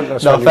sure it's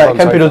pointless. No, fair.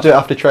 Kempy does do it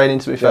after training.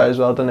 To be fair, as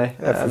well, doesn't he?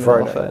 Yeah, for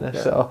Friday. In all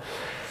fairness. So,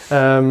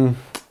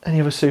 any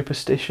other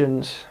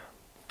superstitions?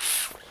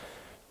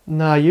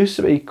 No, I used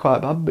to be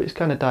quite bad, but it's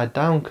kind of died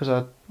down because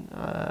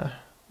I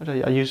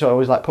used to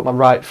always like put my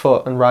right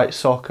foot and right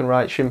sock and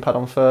right shin pad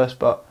on first,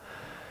 but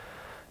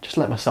just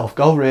let myself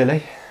go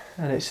really,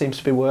 and it seems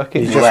to be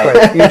working.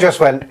 You just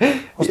went.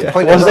 What's the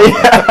point of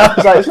that? I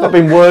was like, it's not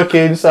been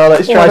working, so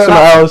let's try something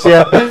else.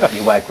 Yeah.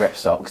 You wear grip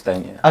socks,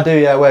 don't you? I do.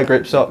 Yeah, wear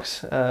grip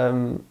socks.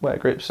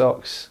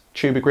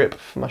 Tuba grip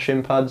for my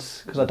shin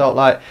pads because I don't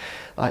like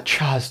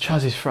Chaz.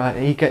 Chaz is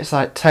frightening. He gets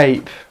like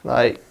tape,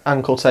 like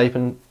ankle tape,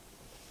 and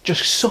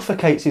just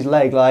suffocates his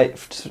leg like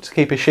to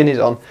keep his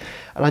shinnies on.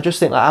 And I just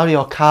think, like, how are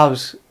your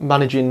calves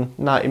managing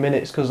 90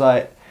 minutes? Because,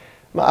 like,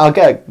 you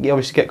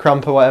obviously get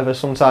cramp or whatever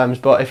sometimes,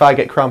 but if I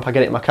get cramp, I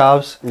get it in my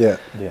calves. Yeah.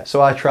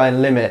 So I try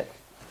and minimise,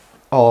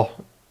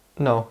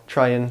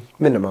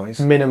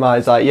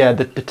 like,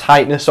 the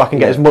tightness so I can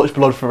get as much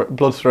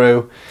blood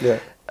through. Yeah.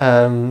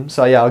 I'll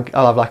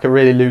have, like, a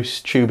really loose,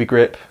 tubey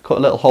grip, cut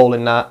a little hole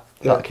in that.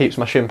 That keeps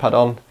my shin pad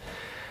on.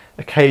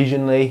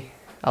 Occasionally,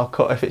 I'll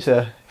cut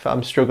if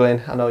I'm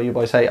struggling. I know you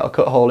boys hate it. I'll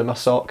cut a hole in my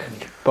sock,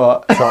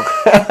 but not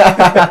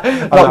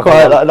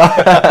quite like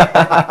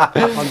that.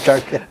 I'm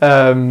joking.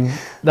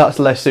 That's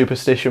less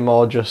superstition,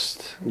 more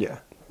just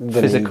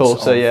physical.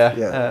 So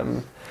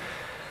and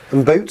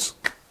boots.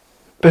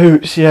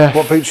 Boots, yeah.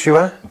 What boots do you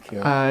wear?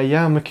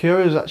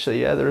 Mercurials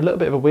actually. Yeah, they're a little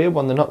bit of a weird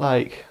one. They're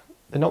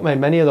not made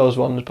many of those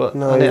ones, but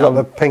no, you've got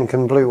the pink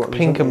and blue ones.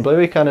 Pink and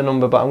bluey kind of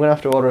number, but I'm going to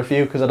have to order a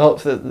few because I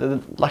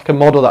don't like a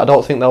model that I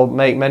don't think they'll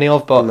make many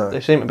of, but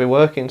they seem to be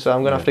working, so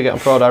I'm going to have to get them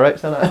Pro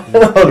Direct and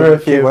order a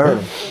few. Wearing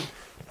them.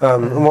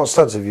 And what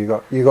studs have you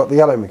got? You got the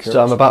yellow Mercurials.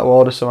 So I'm about to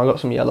order some. I got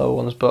some yellow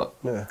ones, but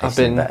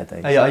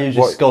I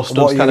usually go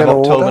studs kind of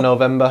October,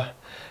 November.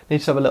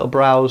 Need to have a little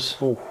browse.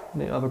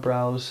 Need to have a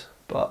browse,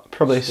 but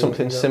probably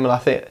something similar. I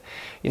think.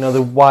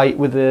 The white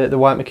with the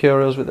white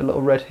Mercurials with the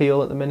little red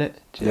heel at the minute.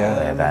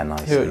 They're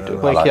nice.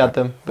 Wakey had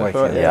them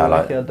before.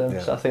 Wakey had them.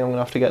 So I think I'm going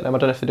to have to get them. I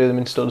don't know if they do them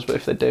in studs, but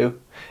if they do,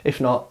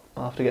 if not,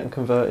 I'll have to get them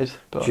converted.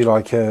 But do you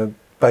like a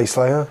base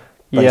layer?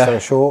 Base layer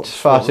shorts? It's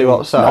far too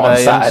hot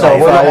Saturday.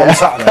 Not on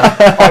Saturday.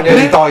 I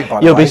nearly died by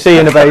the way. You'll be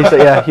seeing a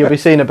base. You'll be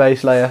seeing a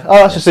base layer. Oh,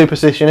 that's a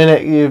superstition,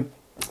 isn't it?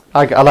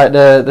 I like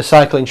the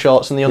cycling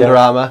shorts and the Under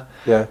Armour.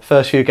 Yeah.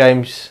 First few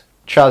games,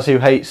 Chaz, who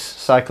hates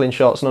cycling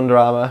shorts and Under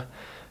Armour,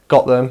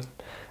 got them.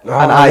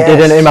 and I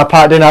didn't in my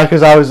pack, didn't I?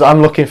 Because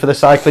I'm looking for the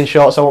cycling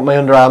shorts. I want my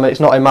Under Armour. It's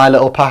not in my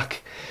little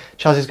pack.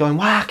 Chaz is going,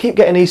 wow, I keep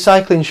getting these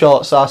cycling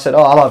shorts. So I said,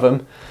 oh, I'll have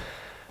them.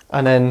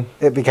 And then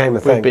it became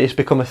a thing. It's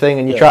become a thing,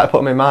 and you try to put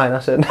them in mine.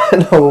 I said,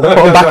 no, we'll put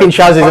them back in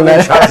Chaz's, and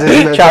then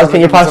Chaz, can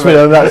you pass me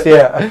them? That's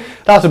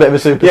that's a bit of a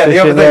superstition.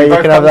 Yeah, the other thing,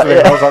 you can have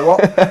that. I was like, what?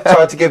 So I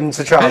had to give them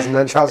to Chaz, and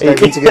then Chaz gave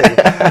them to you.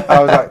 And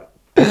I was like,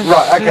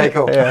 right, okay,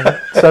 cool. Yeah.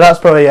 So that's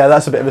probably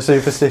that's a bit of a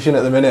superstition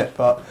at the minute,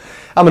 but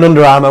I'm an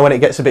Under Armour when it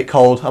gets a bit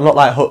cold. I'm not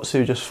like Huts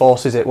who just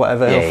forces it,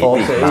 whatever. He'll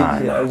force it.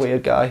 He's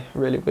weird guy,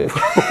 really weird.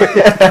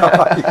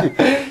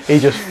 He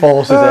just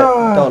forces it.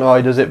 Don't know how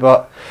he does it,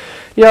 but.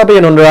 Yeah, I'll be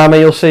in Under Armour.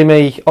 You'll see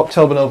me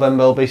October,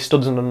 November. I'll be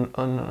studs and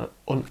an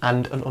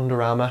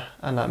Under Armour,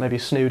 and like maybe a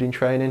snood in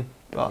training.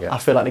 But I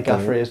feel like the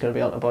gaffery is going to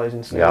be on the boys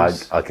in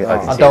snoods. Yeah,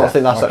 I don't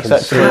think that's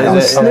acceptable,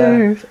 is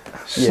it?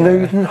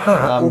 Snood and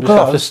hat. I'm just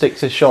have to stick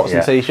to shorts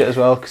and t-shirt as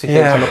well, because he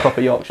thinks I'm a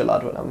proper Yorkshire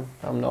lad when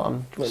I'm not.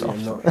 I'm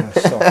soft.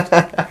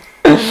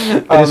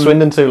 Been in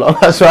Swindon too long.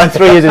 That's why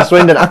 3 years in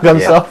Swindon I've gone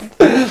soft.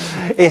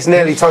 It's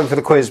nearly time for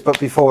the quiz, but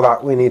before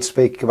that, we need to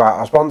speak about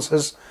our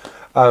sponsors.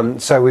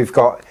 So we've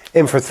got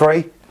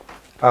Infra3,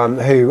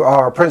 who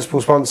are our principal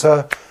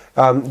sponsor.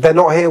 They're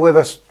not here with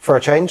us for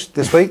a change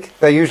this week.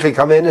 They usually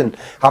come in and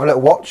have a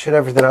little watch and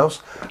everything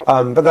else,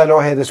 but they're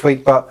not here this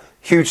week. But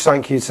huge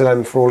thank you to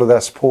them for all of their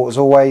support as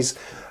always.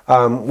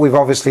 We've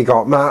obviously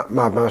got Matt,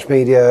 Mad Mash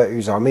Media,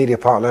 who's our media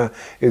partner,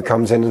 who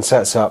comes in and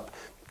sets up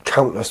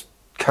countless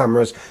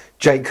cameras.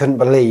 Jake couldn't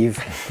believe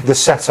the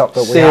setup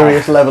that we had.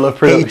 Serious level of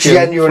production. He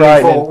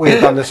genuinely thought we had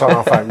done this on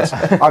our phones.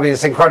 I mean,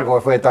 it's incredible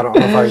if we had done it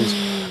on our phones.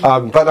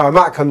 But no,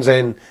 Matt comes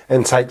in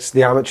and takes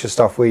the amateur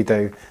stuff we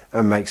do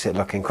and makes it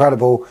look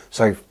incredible.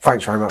 So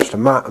thanks very much to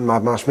Matt and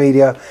Mad Mash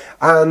Media.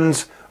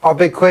 And our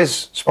big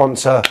quiz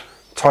sponsor,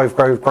 Tive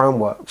Grove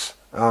Groundworks.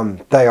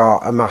 They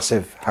are a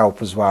massive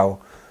help as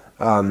well.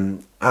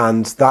 And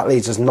that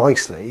leads us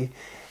nicely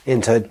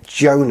into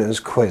Jonah's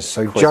quiz.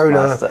 So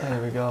Jonah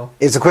there we go.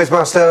 is the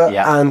quizmaster,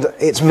 and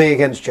it's me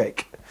against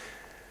Jake.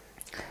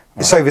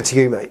 It's over to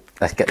you, mate.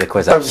 Let's get the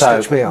quiz Don't up.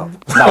 stitch me up.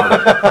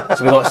 No.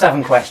 So we've got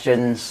 7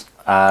 questions.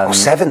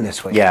 7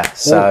 this week. Yeah,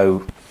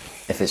 so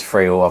if it's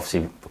free, or obviously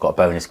we've got a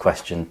bonus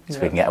question so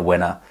we can get a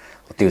winner.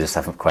 We'll do the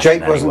 7th question.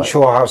 Jake wasn't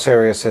sure how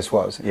serious this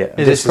was. Yeah.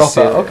 Is it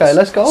proper? Okay,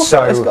 let's go.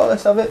 So,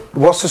 let's have it.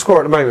 What's the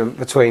score at the moment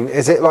between,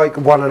 is it like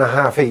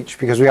 1.5 each?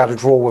 Because we had a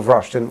draw with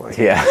Rush, didn't we?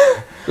 Yeah.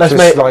 Let's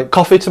make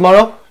coffee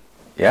tomorrow.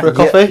 Yeah. For a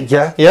coffee?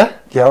 Yeah. Yeah?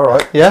 Yeah, all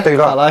right. Yeah? Let's do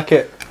that. I like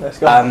it. Let's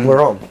go.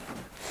 We're on.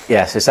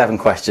 Yeah, so 7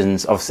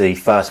 questions. Obviously,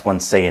 first one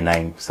to say your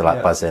name, so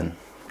buzz in. Look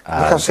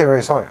how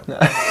serious I am.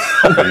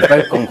 You've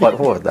both gone quite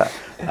forward with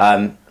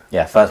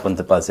that. First one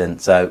to buzz in.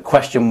 So,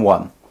 question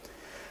 1.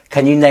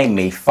 Can you name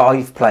me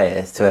 5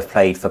 players to have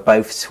played for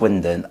both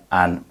Swindon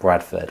and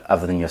Bradford,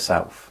 other than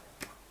yourself?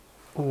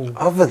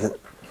 Other than...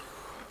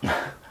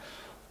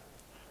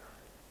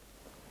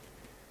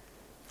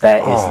 There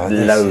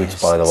is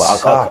loads, by the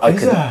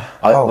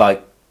way.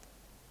 Like,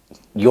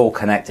 you're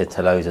connected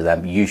to loads of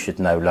them. You should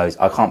know loads.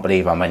 I can't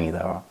believe how many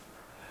there are.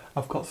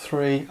 I've got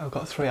 3.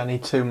 I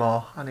need 2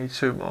 more.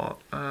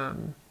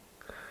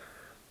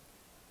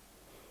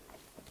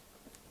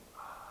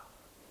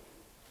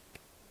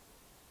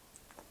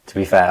 To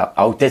be fair,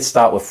 I did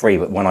start with 3,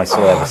 but when I saw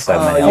there were so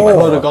many, you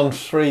could have gone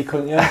 3,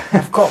 couldn't you?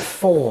 I've got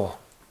 4.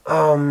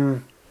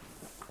 Any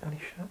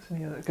shirts in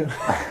here that could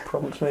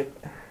prompt me?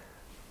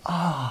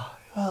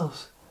 Who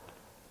else?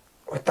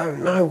 I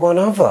don't know, one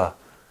other.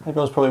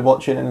 Everyone's probably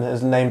watching and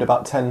has named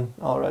about 10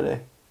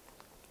 already.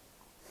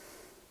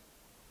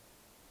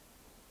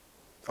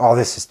 Oh,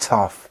 this is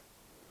tough.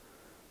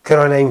 Can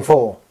I name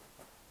 4?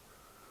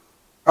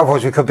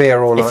 Otherwise we could be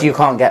here all night. If you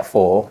can't get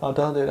 4... Oh,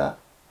 don't do that.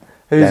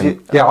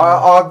 Yeah,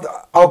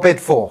 I'll bid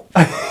 4.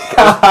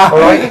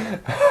 Alright?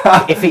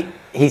 If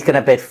he's going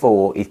to bid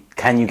 4,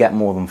 can you get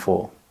more than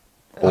 4?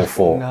 Or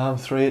 4? No, I'm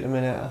 3 at the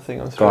minute. I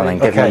think I'm 3. Go on then,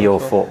 give me your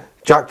 4.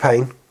 Jack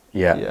Payne.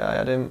 Yeah. Yeah, I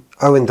had him.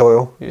 Owen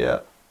Doyle. Yeah.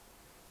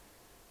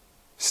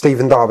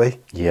 Stephen Darby.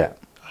 Yeah.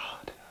 Oh,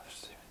 I didn't have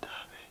Stephen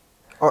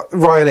Darby.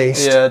 Ryan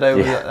East. Yeah, they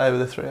were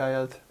the 3 I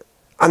had.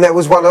 And there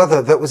was one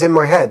other that was in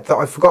my head that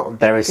I've forgotten.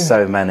 There is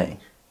so many.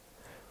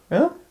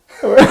 Yeah?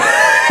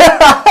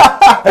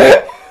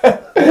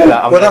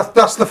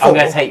 That's the 4. I'm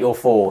going to take your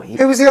 4.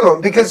 Who was the other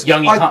one? Because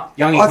Young, I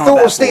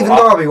thought of Stephen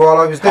Darby while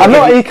I was doing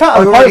it. You can't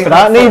have a point for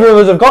that. Neither of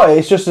us have got it.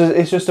 It's just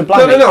a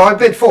blank. No. I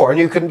bid 4 and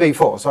you couldn't be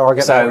 4, so I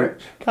get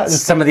that.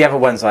 Some of the other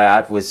ones I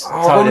had was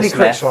Tyler Smith.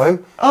 Critchlow.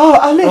 Oh,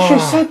 I literally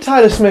said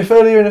Tyler Smith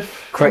earlier in a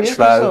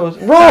Critchlow.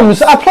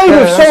 Roms. I played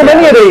with so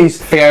many of these.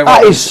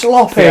 That is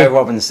sloppy. Theo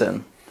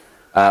Robinson.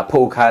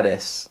 Paul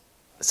Caddis.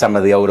 Some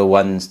of the older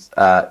ones,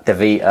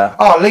 DeVita.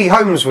 Oh, Lee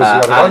Holmes was the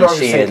other one. Alan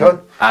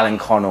Sheehan, Alan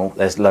Connell.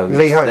 There's loads.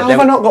 Lee Holmes. How have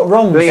I not got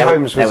Roms? Lee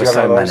Holmes was the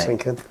other one I was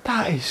thinking.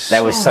 That is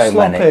there was so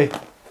sloppy. many.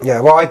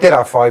 Yeah, well, I did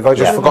have 5. I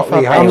just forgot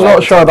Lee Holmes. I'm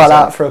not sure about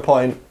that for a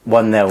point.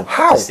 1-0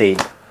 How? to Steve.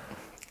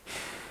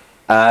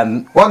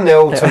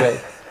 1-0 to me.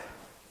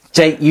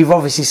 Jake, you've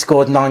obviously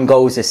scored 9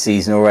 goals this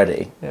season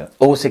already. Yeah.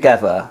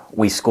 Altogether,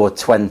 we scored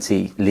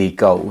 20 league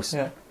goals.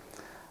 Yeah.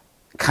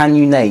 Can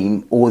you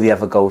name all the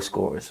other goal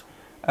scorers?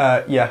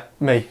 Yeah,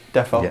 me,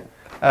 defo.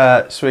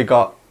 Yeah. So we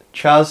got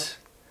Chaz,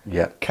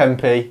 Yeah.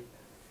 Kempy,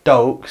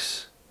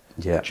 Dokes,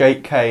 Yeah.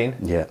 Jake Kane,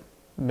 Yeah.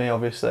 me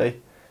obviously.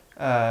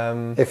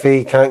 If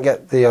he can't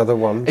get the other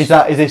ones. Is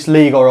this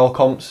league or all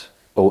comps?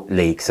 Or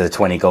league, so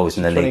 20 goals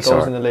in the 20 league,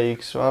 goals sorry. in the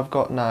league. So I've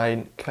got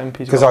 9. Kempy's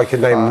Because got I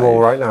could name them 5. all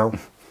right now.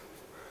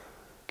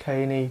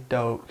 Caney,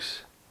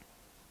 Dokes,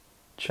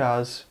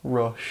 Chaz,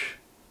 Rush,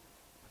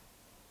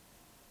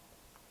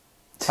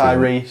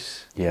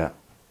 Tyrese, Yeah.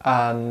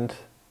 and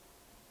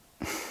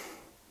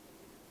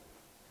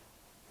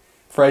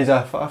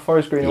Fraser.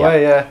 Forest Green Yeah.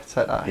 away, yeah.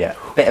 Take that. Yeah.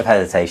 Bit of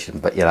hesitation,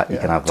 but you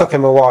can have Took that.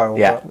 him a while.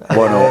 Yeah. but-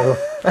 1-1.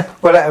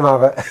 We'll let him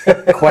have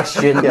it.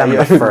 Question Yeah, number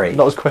yeah. 3.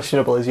 Not as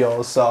questionable as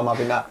yours, so I'm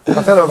having that. I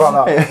don't know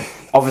about that.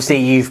 Obviously,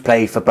 you've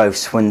played for both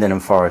Swindon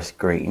and Forest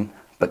Green,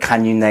 but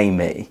can you name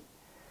me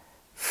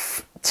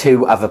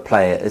 2 other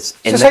players?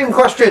 It's the same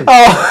question.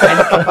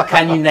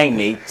 Can you name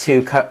me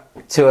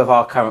two of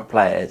our current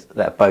players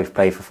that both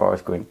play for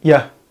Forest Green?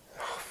 Yeah.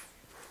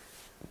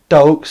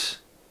 Dokes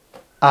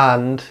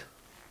and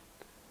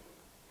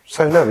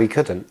So no, he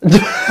couldn't. He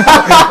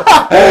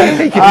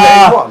could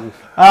name one.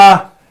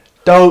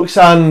 Dokes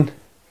and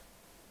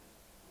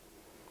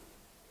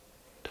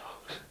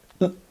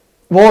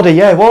Wardy,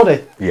 yeah,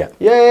 Wardy. Yeah.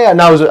 Yeah.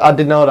 No, I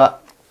didn't know that.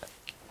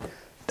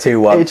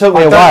 2-1. It took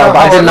me I a don't while, know but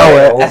I how didn't I know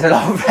feel. it. There's a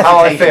lot of How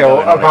I hesitation feel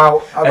going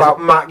on here.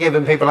 about Matt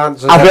giving people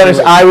answers. I'll be every honest,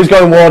 week. I was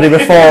going Wardy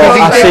before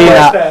I did seen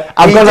this. that.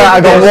 I He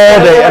got did this.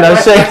 Wardy and I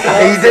see.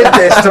 He did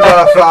this to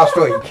Murph last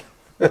week.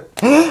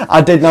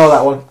 I did know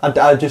that one.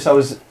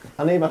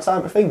 I need my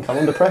time to think. I'm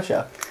under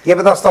pressure. Yeah,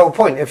 but that's the whole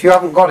point. If you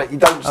haven't got it, you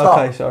don't start.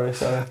 Okay, sorry.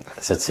 It's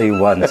a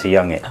 2-1 to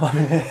Youngit.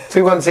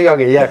 2-1 to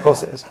Youngie, yeah, of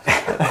course it is.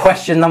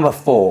 Question number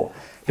 4.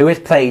 Who has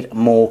played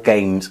more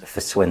games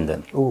for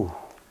Swindon? Ooh.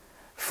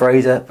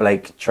 Fraser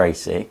Blake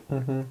Tracy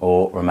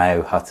or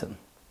Romeo Hutton?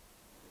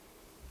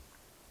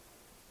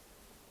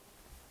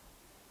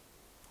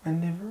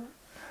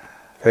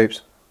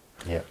 Hoops.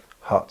 Yeah.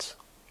 Huts.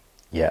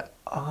 Yeah.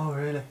 Oh,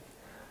 really?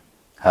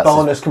 Hutton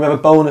Bonus. Can we have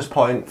a bonus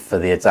point? for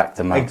the exact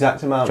amount.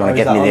 Exact amount. Do you want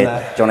or to is give me that on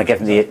there? the? Do you want to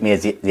give me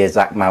the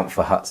exact amount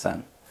for Huts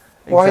then?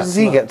 Why Exact does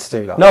he amount. get to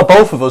do that? No,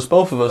 both of us.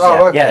 Oh,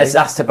 Yeah, okay. yeah,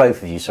 that's to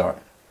both of you. Sorry.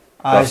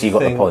 Obviously, you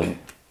got the point.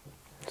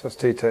 So it's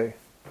 2-2.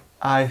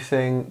 I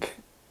think.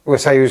 We'll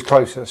say he was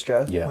closest,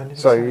 yeah? Yeah. When did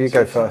So he you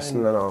sign? go first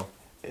and then I'll...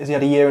 Has he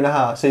had a year and a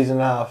half? Season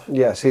and a half?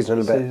 Yeah, season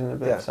and a bit. Season and a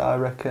bit. Yeah. So I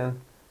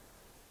reckon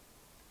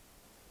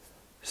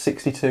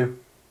 62.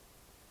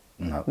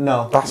 No.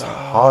 No. That's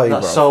high,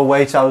 That's bro. so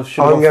weight. I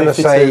should I'm have going to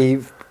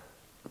 52. say...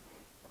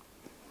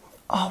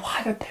 Oh,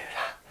 why did I do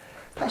that?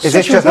 That's Is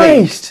such this a just me?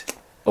 waste.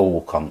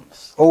 All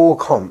comps. All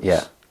comps.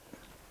 Yeah.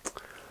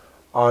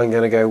 I'm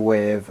going to go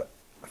with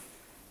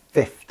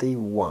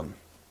 51.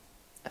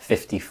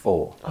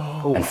 54.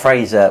 And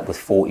Fraser was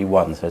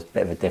 41, so it's a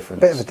bit of a difference.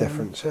 Bit of a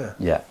difference, yeah.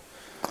 Yeah.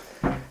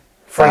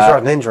 Fraser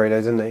had an injury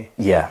though, didn't he?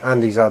 Yeah.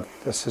 And he's had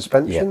a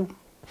suspension.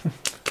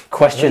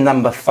 Question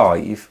number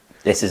 5.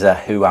 This is a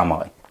who am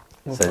I?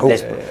 So Oh.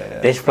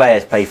 this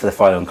player's played for the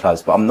following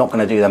clubs, but I'm not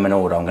going to do them in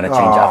order. I'm going to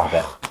change it up a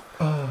bit.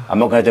 I'm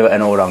not going to do it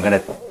in order. I'm going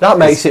to. That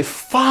makes it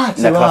far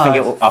too No, 'cause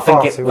hard. I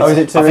think it Far would too be hard. Is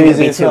it too I think it'd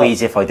easy be as too well?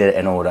 easy if I did it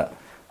in order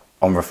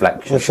on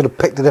reflection. We should have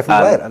picked a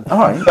different player then. All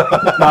right.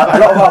 A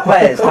lot of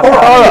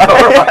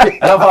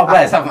our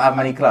players haven't had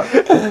many clubs.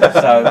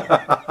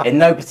 So, in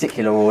no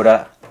particular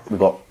order, we've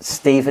got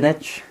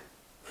Stevenage,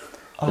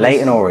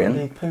 Leyton Orient,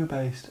 League Pooh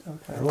based.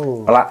 Okay.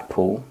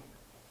 Blackpool,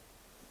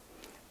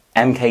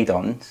 MK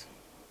Dons,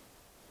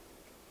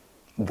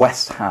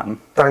 West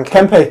Ham. Dan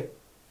Kempy.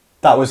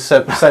 That was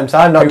same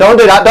time. No, don't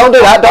do that. Don't do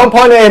that. Don't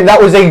point at him. That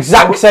was the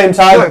exact same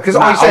time. No, because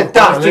I said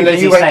Dan and then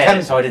you went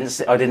Kemp. So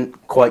I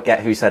didn't quite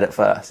get who said it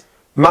first.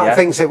 Matt Yeah.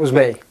 thinks it was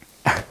me.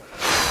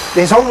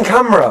 It's on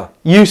camera.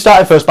 You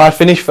started first, but I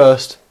finished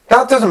first.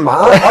 That doesn't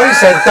matter. I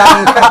said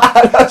Dan.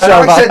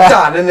 I said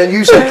Dan and then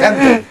you said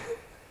Kempy.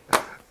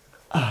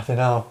 I don't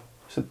know.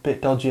 It's a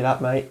bit dodgy,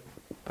 that, mate.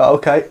 But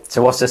okay.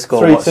 So what's the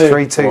score? 3-2. What's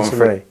 3-2 to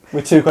me.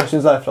 With 2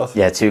 questions left.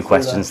 Yeah, 2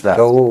 questions left.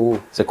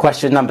 Oh. So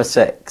question number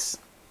 6.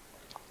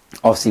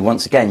 Obviously,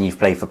 once again, you've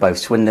played for both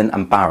Swindon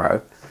and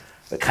Barrow.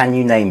 But can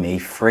you name me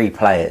 3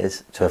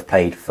 players to have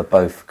played for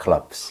both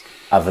clubs,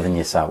 other than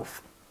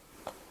yourself?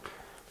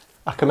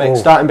 I can make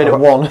starting bid at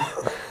 1.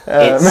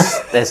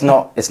 It's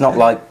not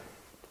like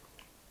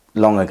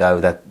long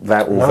ago. They're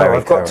all No, very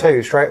I've got current.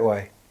 2 straight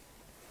away.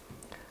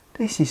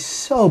 This is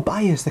so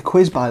biased, the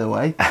quiz, by the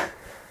way. I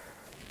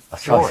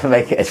was trying to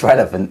make it as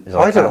relevant as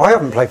I can.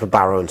 haven't played for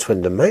Barrow and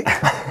Swindon, mate.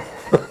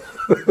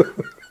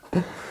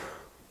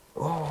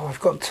 Oh, I've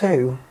got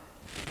 2.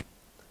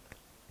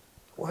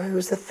 Where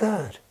was the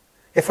third?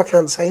 If I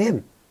can't say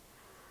him.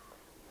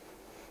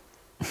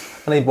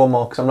 I need one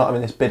more because I'm not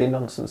having this bidding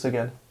nonsense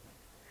again.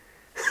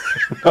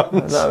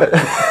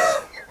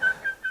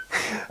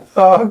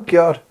 Oh,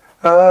 God.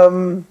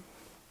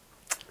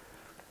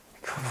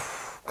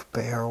 Could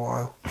be here a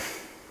while.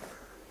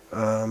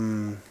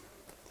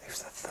 Who's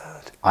the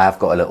third? I have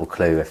got a little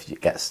clue if it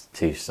gets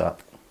too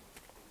stuck.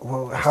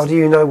 Well, how do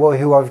you know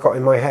who I've got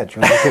in my head?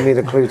 You want to give me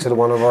the clue to the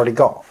one I've already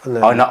got? And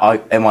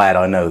then, In my head,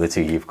 I know the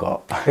two you've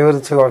got. who are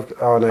the two I've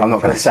got? Oh, no, I'm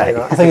not going to say.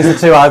 I think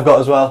it's the two I've got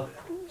as well.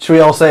 Should we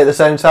all say it at the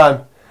same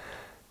time?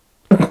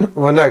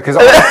 Well, no, because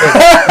I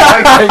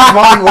think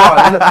my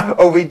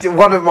one,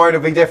 one of mine will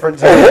be different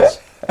to yours.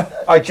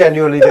 I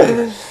genuinely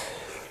do.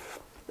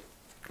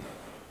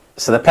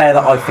 So the player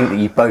that I think that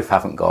you both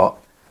haven't got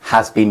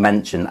has been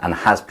mentioned and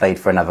has played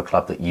for another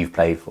club that you've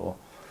played for.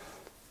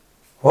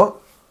 What?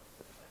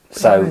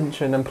 So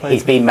Mentioned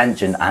he's been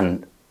mentioned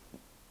and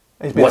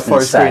he's been at wasn't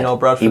Forest said. Green or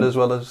Bradford as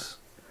well as.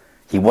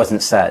 He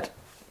wasn't said.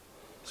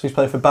 So he's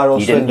played for Barrow.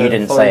 You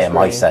didn't say him.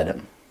 I said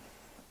him.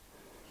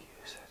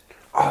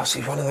 Oh, so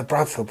he's one of the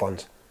Bradford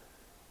ones.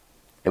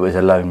 It was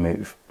a loan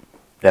move.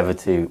 The other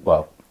two,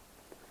 well,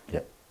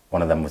 yeah,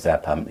 one of them was there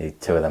permanently.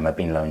 Two of them have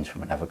been loans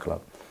from another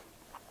club.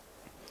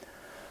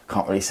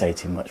 Can't really say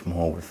too much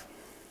more with.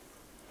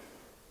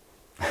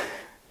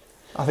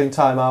 I think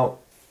time out.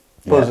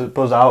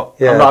 Buzz out.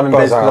 Yeah, I'm not having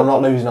buzz business. out. I'm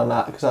not losing on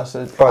that because that's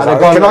it. Buzz I'd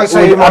out. have Can I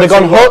say I'd have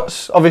gone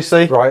Huts,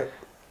 obviously. Right.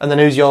 And then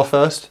who's your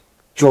first?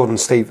 Jordan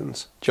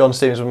Stevens. John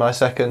Stevens was my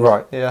second.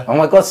 Right. Yeah. Oh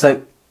my God!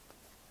 So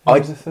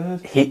Who's the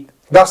third?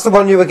 That's the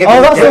one you were giving.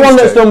 Oh, that's the one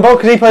that's done both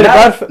because he played at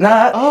Bradford.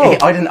 No, Oh.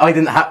 I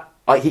didn't have.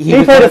 He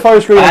He played at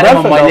Forest Green I and had him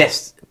on Bradford, my though.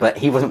 list, but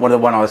he wasn't one of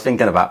the one I was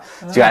thinking about.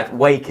 So you had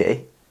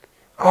Wakey.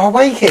 Oh,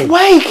 Wakey.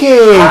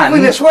 Wakey! And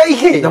Willis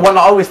Wakey. The one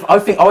that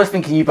I was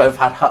thinking you both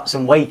had Huts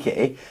and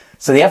Wakey.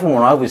 So the other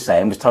one I was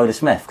saying was Tyler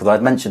Smith because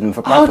I'd mentioned him for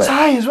Oh, Bradford.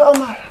 Ty as well,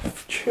 man.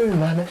 True,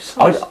 man. It's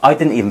so I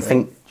didn't even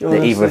think Jordan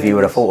that either of you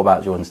would have Stevens. thought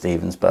about Jordan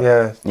Stevens, but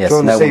Yeah, yes,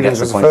 Jordan no one Stevens gets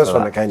was a the point first for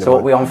one that came to So what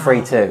mind. we on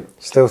 3-2?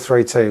 Still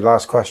 3-2.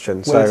 Last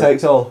question. winner So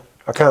takes all.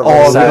 I can't. Or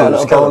we've So- got a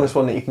little Scale. bonus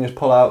one that you can just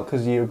pull out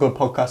because you're a good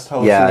podcast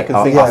host Yeah, and you can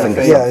I'll think think of of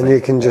things. Yeah, and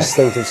you can just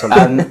think of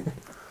something.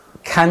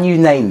 Can you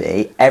name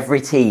me every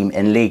team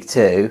in League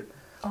Two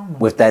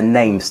with their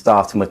name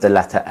starting with the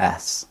letter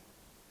S?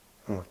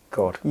 Oh my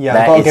God. Yeah,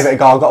 There I've got to is- give it a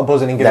go. I've got to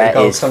buzz in and give it a there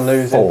go is because I'm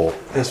losing. 4.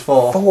 There's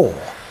 4. 4.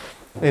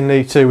 In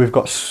League Two, we've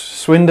got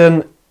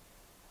Swindon.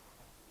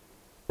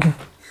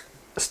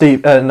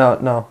 Steve,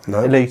 no.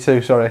 In League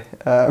Two, sorry.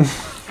 God.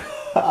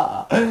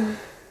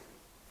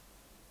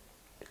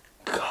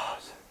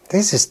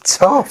 This is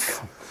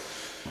tough.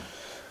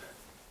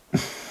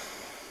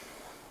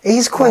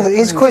 His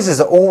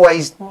quizzes are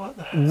always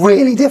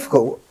really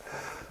difficult.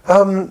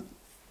 Come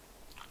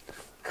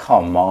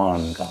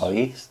on,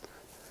 guys.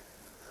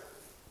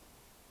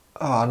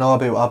 Oh no,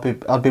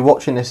 I'd be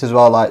watching this as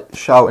well, like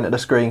shouting at the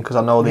screen because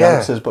I know the Yeah.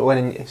 answers. But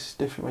it's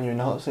different when you're in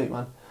the hot seat,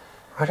 man.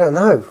 I don't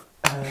know.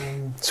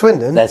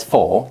 Swindon. There's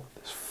 4.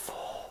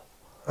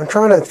 I'm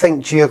trying to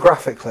think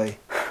geographically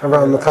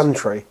around the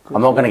country.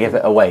 I'm not going to give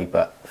it away,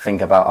 but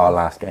think about our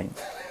last game.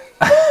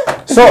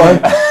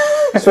 Sutton,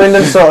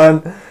 Swindon,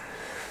 Sutton.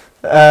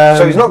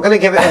 So he's not going to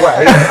give it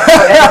away.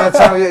 But he's going to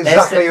tell you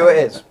exactly who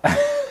it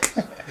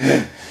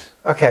is.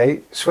 Okay,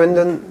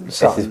 Swindon. This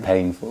Sutton. is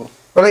painful.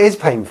 Well, it is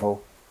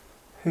painful.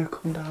 Who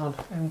come down?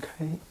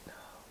 MK.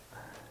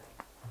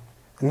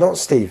 Not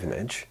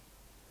Stevenage,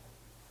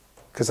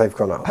 because they've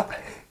gone up.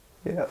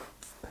 Yeah.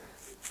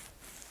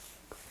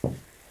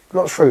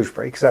 Not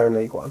Shrewsbury, because they're in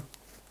League One.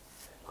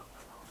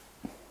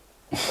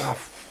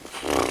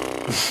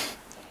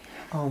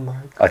 Oh my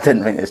God. I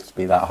didn't think this would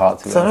be that hard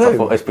to be honest. I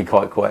thought this would be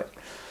quite quick.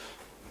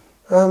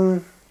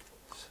 I'm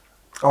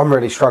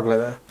really struggling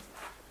there.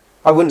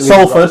 I wouldn't.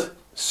 Salford.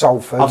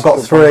 Salford. I've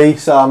got 3,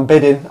 so I'm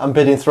bidding 3.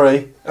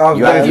 Oh,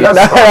 You no,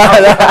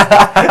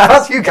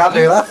 have- you can't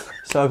do that.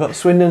 So I've got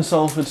Swindon,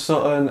 Salford,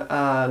 Sutton,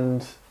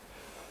 and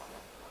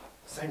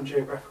Same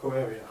geographical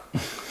area.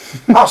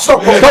 Oh,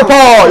 Stockport.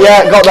 Stockport.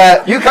 Yeah, got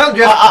that. You can't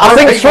just. I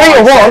think 3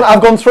 to 1.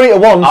 I've gone 3 to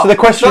 1. So the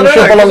question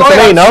should belong to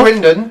me, no?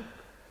 Swindon.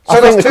 So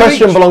I think the that's 2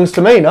 question each. belongs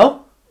to me,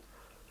 no?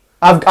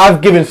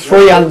 I've given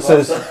 3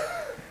 answers.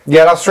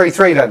 Yeah, that's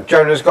 3-3 then.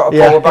 Jonah's got to pull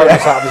Yeah. a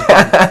bonus out of his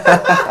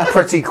bum.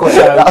 Pretty quick.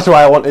 That's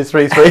why I wanted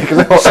 3-3 because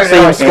I want to see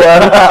him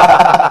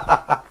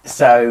square.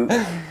 So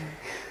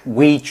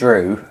we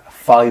drew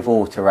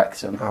 5-5 to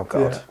Wrexham. Oh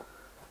God.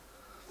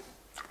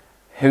 Yeah.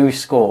 Who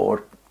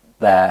scored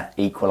their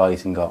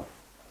equalising goal?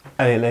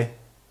 Ailey.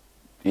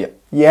 Yep.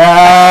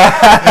 Yeah.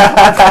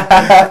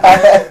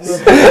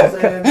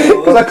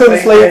 Because I couldn't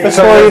sleep for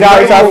 3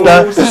 nights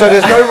after. So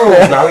there's no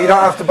rules now. You don't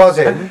have to buzz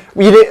in.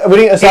 We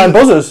didn't assign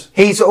buzzers.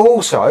 He's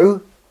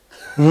also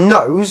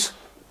knows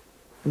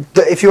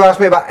that if you ask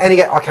me about any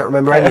game, I can't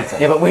remember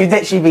anything. Yeah, but we've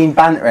literally been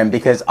bantering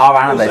because our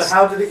analysts. So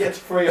how did it get to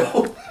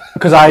 3-0?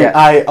 Because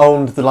I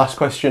owned the last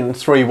question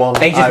 3-1.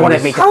 They just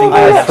wanted me to How think are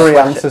I you? had 3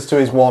 answers to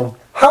his 1.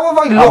 How have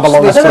I belong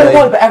lost to this? me.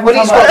 why, but every When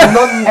time, he's got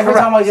none every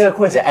correct. time I do a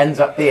quiz, it ends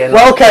up being.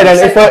 Well, okay then.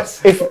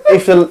 six.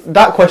 If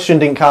that question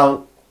didn't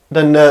count,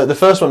 then the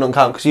first one don't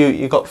count because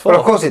you got 4. Well,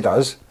 of course it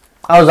does.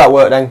 How does that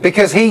work then?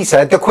 Because he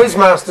said, the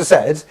quizmaster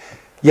said,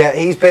 yeah,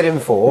 he's bidding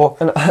 4.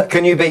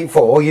 Can you beat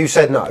 4? You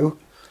said no.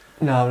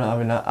 No, I'm not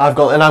having that. I've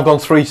gone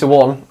 3 to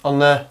 1 on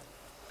the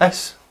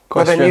S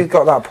Well, question. then you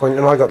got that point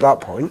and I got that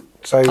point.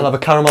 So I'll have a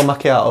caramel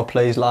macchiato,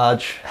 please,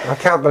 large. I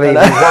can't believe you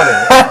won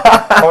it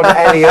on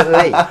Elliot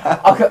Lee.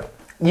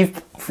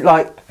 You've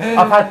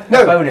I've had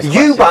No, bonus you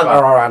questions, banter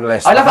right? our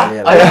analysts. I love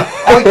that.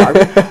 I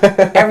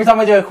don't. Every time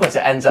I do a quiz, it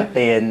ends up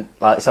being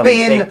like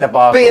something big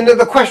debacle. Being that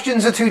the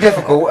questions are too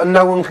difficult and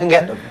no one can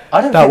get them. I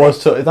don't That think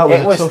was tough. That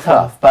was it was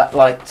tough. but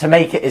like to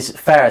make it as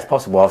fair as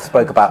possible, I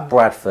spoke about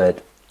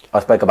Bradford. I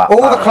spoke about All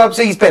Barrow, the clubs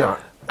he's been at.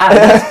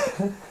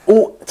 and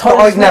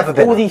I've never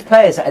been all at. these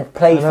players that had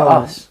played for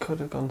us. Could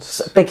have gone.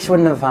 Big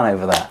Swindon fan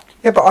over there.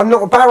 Yeah, but I'm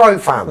not a Barrow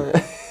fan.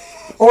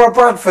 Or a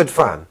Bradford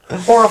fan.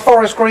 Or a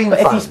Forest Green But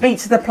fan. if you speak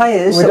to the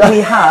players that we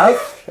have,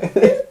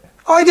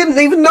 I didn't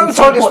even know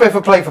Tiger Smith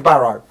would play for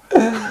Barrow. we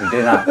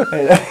do that.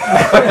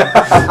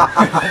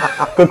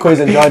 Good quiz,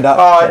 enjoyed that.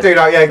 Oh, I do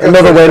know, yeah. Good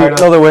Another quiz, win, Jonah.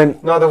 another win.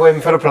 Another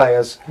win for the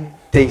players.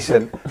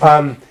 Decent.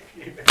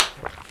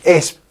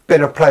 It's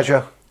been a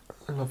pleasure.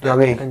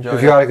 Youngie, Enjoyed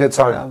have you it. had a good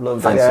time? Yeah, I've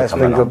loved Thanks Yeah, for it's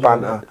been coming good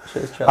on. banter.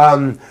 Cheers,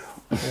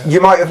 chaps.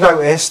 You might have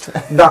noticed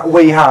that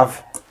we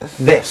have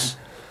this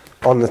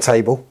on the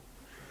table,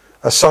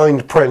 a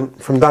signed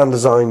print from Dan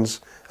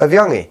Designs of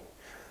Youngie.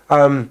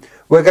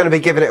 We're going to be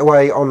giving it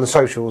away on the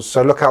socials,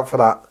 so look out for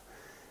that.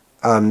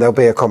 There'll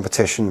be a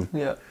competition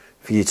Yeah.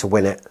 for you to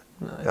win it.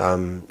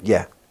 Nice.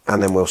 Yeah,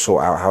 and then we'll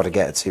sort out how to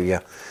get it to you.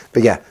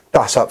 But yeah,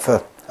 that's up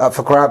for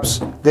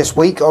grabs this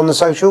week on the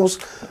socials.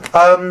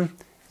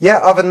 Yeah,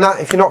 other than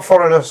that, if you're not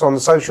following us on the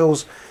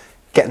socials,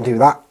 get and do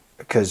that,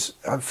 because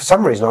for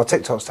some reason our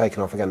TikTok's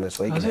taken off again this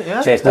week. Was it,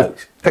 yeah? Cheers,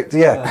 Dokes.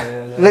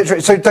 Yeah.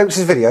 Literally. So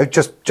Dokes' video,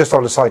 just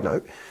on a side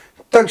note,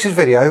 Dokes'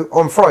 video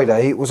on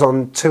Friday was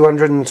on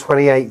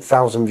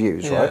 228,000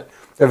 views, Yeah. right?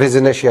 Of his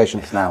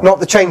initiation. It's now. Not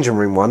the changing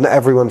room one that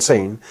everyone's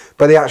seen,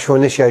 but the actual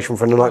initiation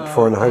from the night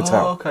before in the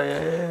hotel. Oh, okay,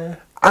 yeah.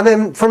 And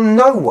then from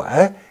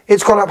nowhere,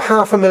 it's gone up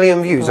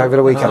 500,000 views over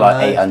the weekend.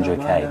 Like Nice, 800k,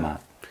 nice. man.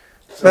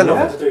 Mental.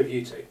 Nothing to do with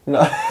you two.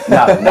 No.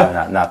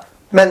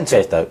 Mental.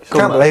 Cheers, Dokes.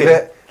 Can't believe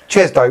it.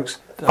 Cheers, Dokes.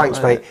 Thanks,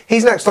 mind mate.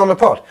 He's next on the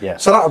pod. Yeah.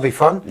 So that'll be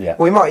fun. Yeah.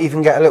 We might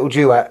even get a little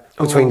duet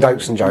between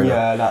Dokes and Jonah.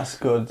 Yeah, that's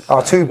good.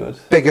 Our That's two good.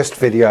 biggest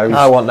videos.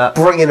 I want that.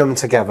 Bringing them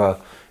together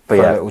But for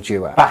yeah, a little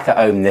duet. back at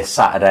home this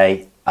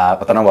Saturday. I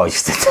don't know why I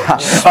just did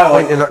that.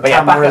 Pointing at But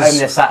yeah, back at cameras home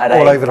this Saturday.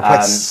 all over the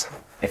place.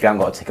 If you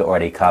haven't got a ticket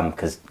already, come,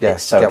 because Yeah,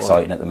 it's so get one.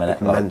 exciting at the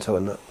minute. Like, Mental,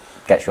 isn't it?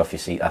 gets you off your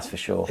seat, that's for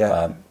sure.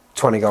 Yeah.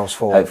 20 goals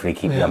for. Hopefully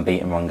keep the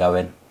unbeaten run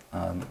going.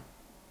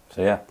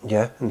 So yeah.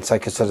 Yeah, and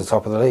take us to the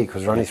top of the league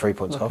because we're only 3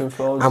 points Looking off.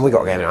 forward And we to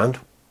got a game in hand.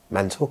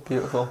 Mental.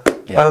 Beautiful.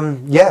 Yeah.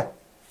 Yeah.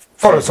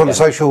 Follow us on the Yeah.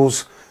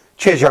 socials.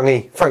 Cheers,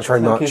 Youngie. Thanks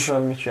very Thank you much. for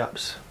having me,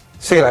 chaps.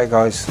 See you later,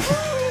 guys.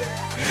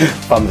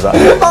 Thumbs up.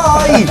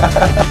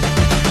 Bye!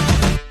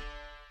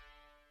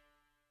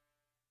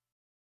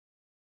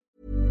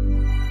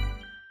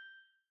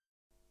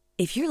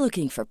 If you're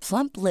looking for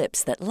plump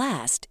lips that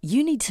last,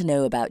 you need to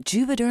know about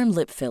Juvederm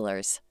lip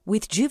fillers.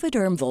 With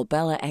Juvederm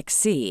Volbella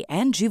XC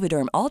and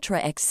Juvederm Ultra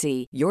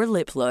XC, your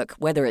lip look,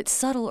 whether it's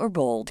subtle or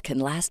bold, can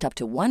last up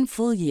to 1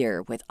 full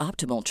year with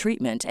optimal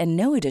treatment and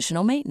no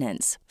additional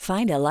maintenance.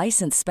 Find a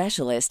licensed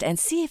specialist and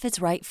see if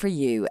it's right for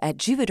you at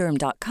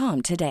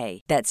Juvederm.com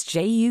today. That's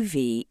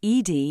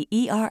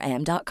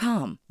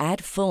JUVEDERM.com.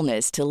 Add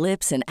fullness to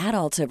lips in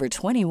adults over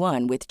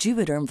 21 with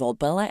Juvederm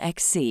Volbella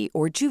XC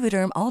or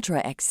Juvederm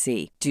Ultra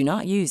XC. Do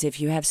not use if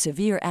you have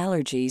severe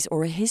allergies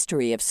or a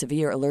history of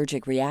severe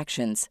allergic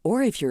reactions,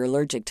 or if you're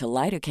allergic to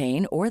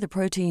lidocaine or the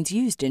proteins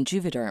used in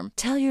Juvederm.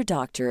 Tell your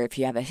doctor if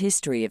you have a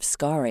history of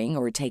scarring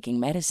or taking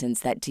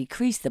medicines that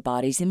decrease the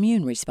body's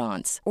immune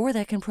response or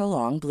that can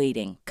prolong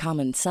bleeding.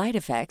 Common side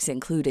effects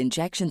include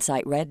injection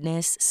site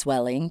redness,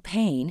 swelling,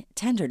 pain,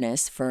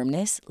 tenderness,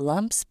 firmness,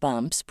 lumps,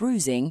 bumps,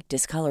 bruising,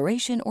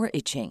 discoloration, or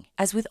itching.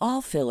 As with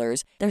all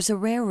fillers, there's a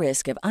rare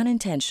risk of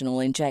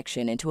unintentional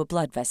injection into a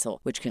blood vessel,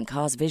 which can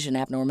cause vision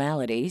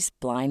abnormalities,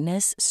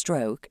 blindness,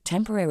 stroke,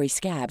 temporary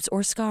scabs,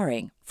 or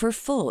scarring. For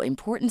full,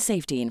 important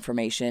safety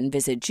information,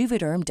 visit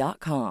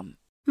Juvederm.com.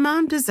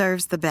 Mom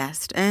deserves the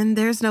best, and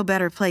there's no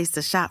better place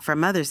to shop for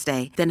Mother's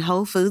Day than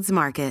Whole Foods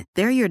Market.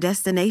 They're your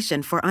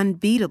destination for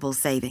unbeatable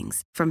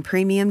savings, from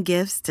premium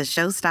gifts to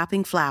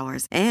show-stopping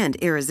flowers and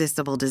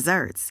irresistible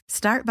desserts.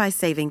 Start by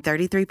saving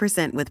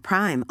 33% with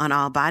Prime on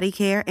all body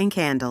care and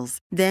candles.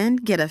 Then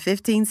get a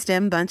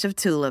 15-stem bunch of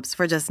tulips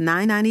for just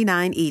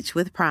 $9.99 each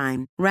with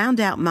Prime. Round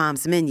out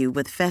Mom's menu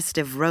with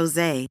festive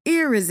rosé,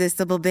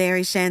 irresistible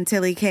berry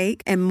chantilly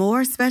cake, and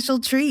more special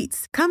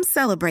treats. Come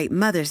celebrate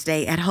Mother's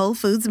Day at Whole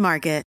Foods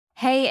Market.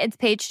 Hey, it's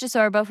Paige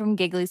DeSorbo from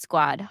Giggly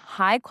Squad.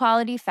 High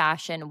quality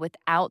fashion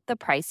without the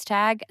price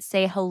tag.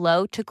 Say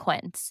hello to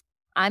Quince.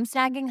 I'm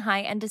snagging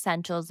high-end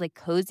essentials like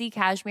cozy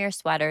cashmere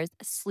sweaters,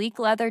 sleek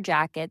leather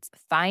jackets,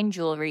 fine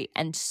jewelry,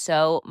 and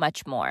so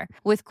much more.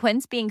 With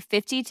Quince being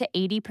 50 to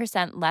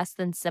 80% less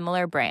than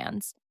similar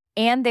brands.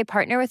 And they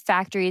partner with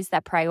factories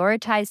that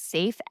prioritize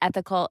safe,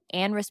 ethical,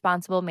 and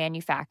responsible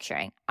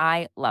manufacturing.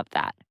 I love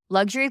that.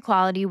 Luxury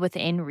quality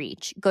within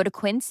reach. Go to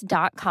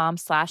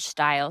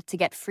quince.com/style to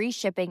get free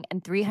shipping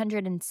and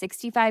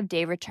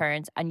 365-day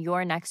returns on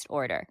your next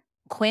order.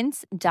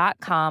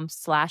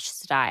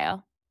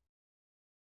 Quince.com/style.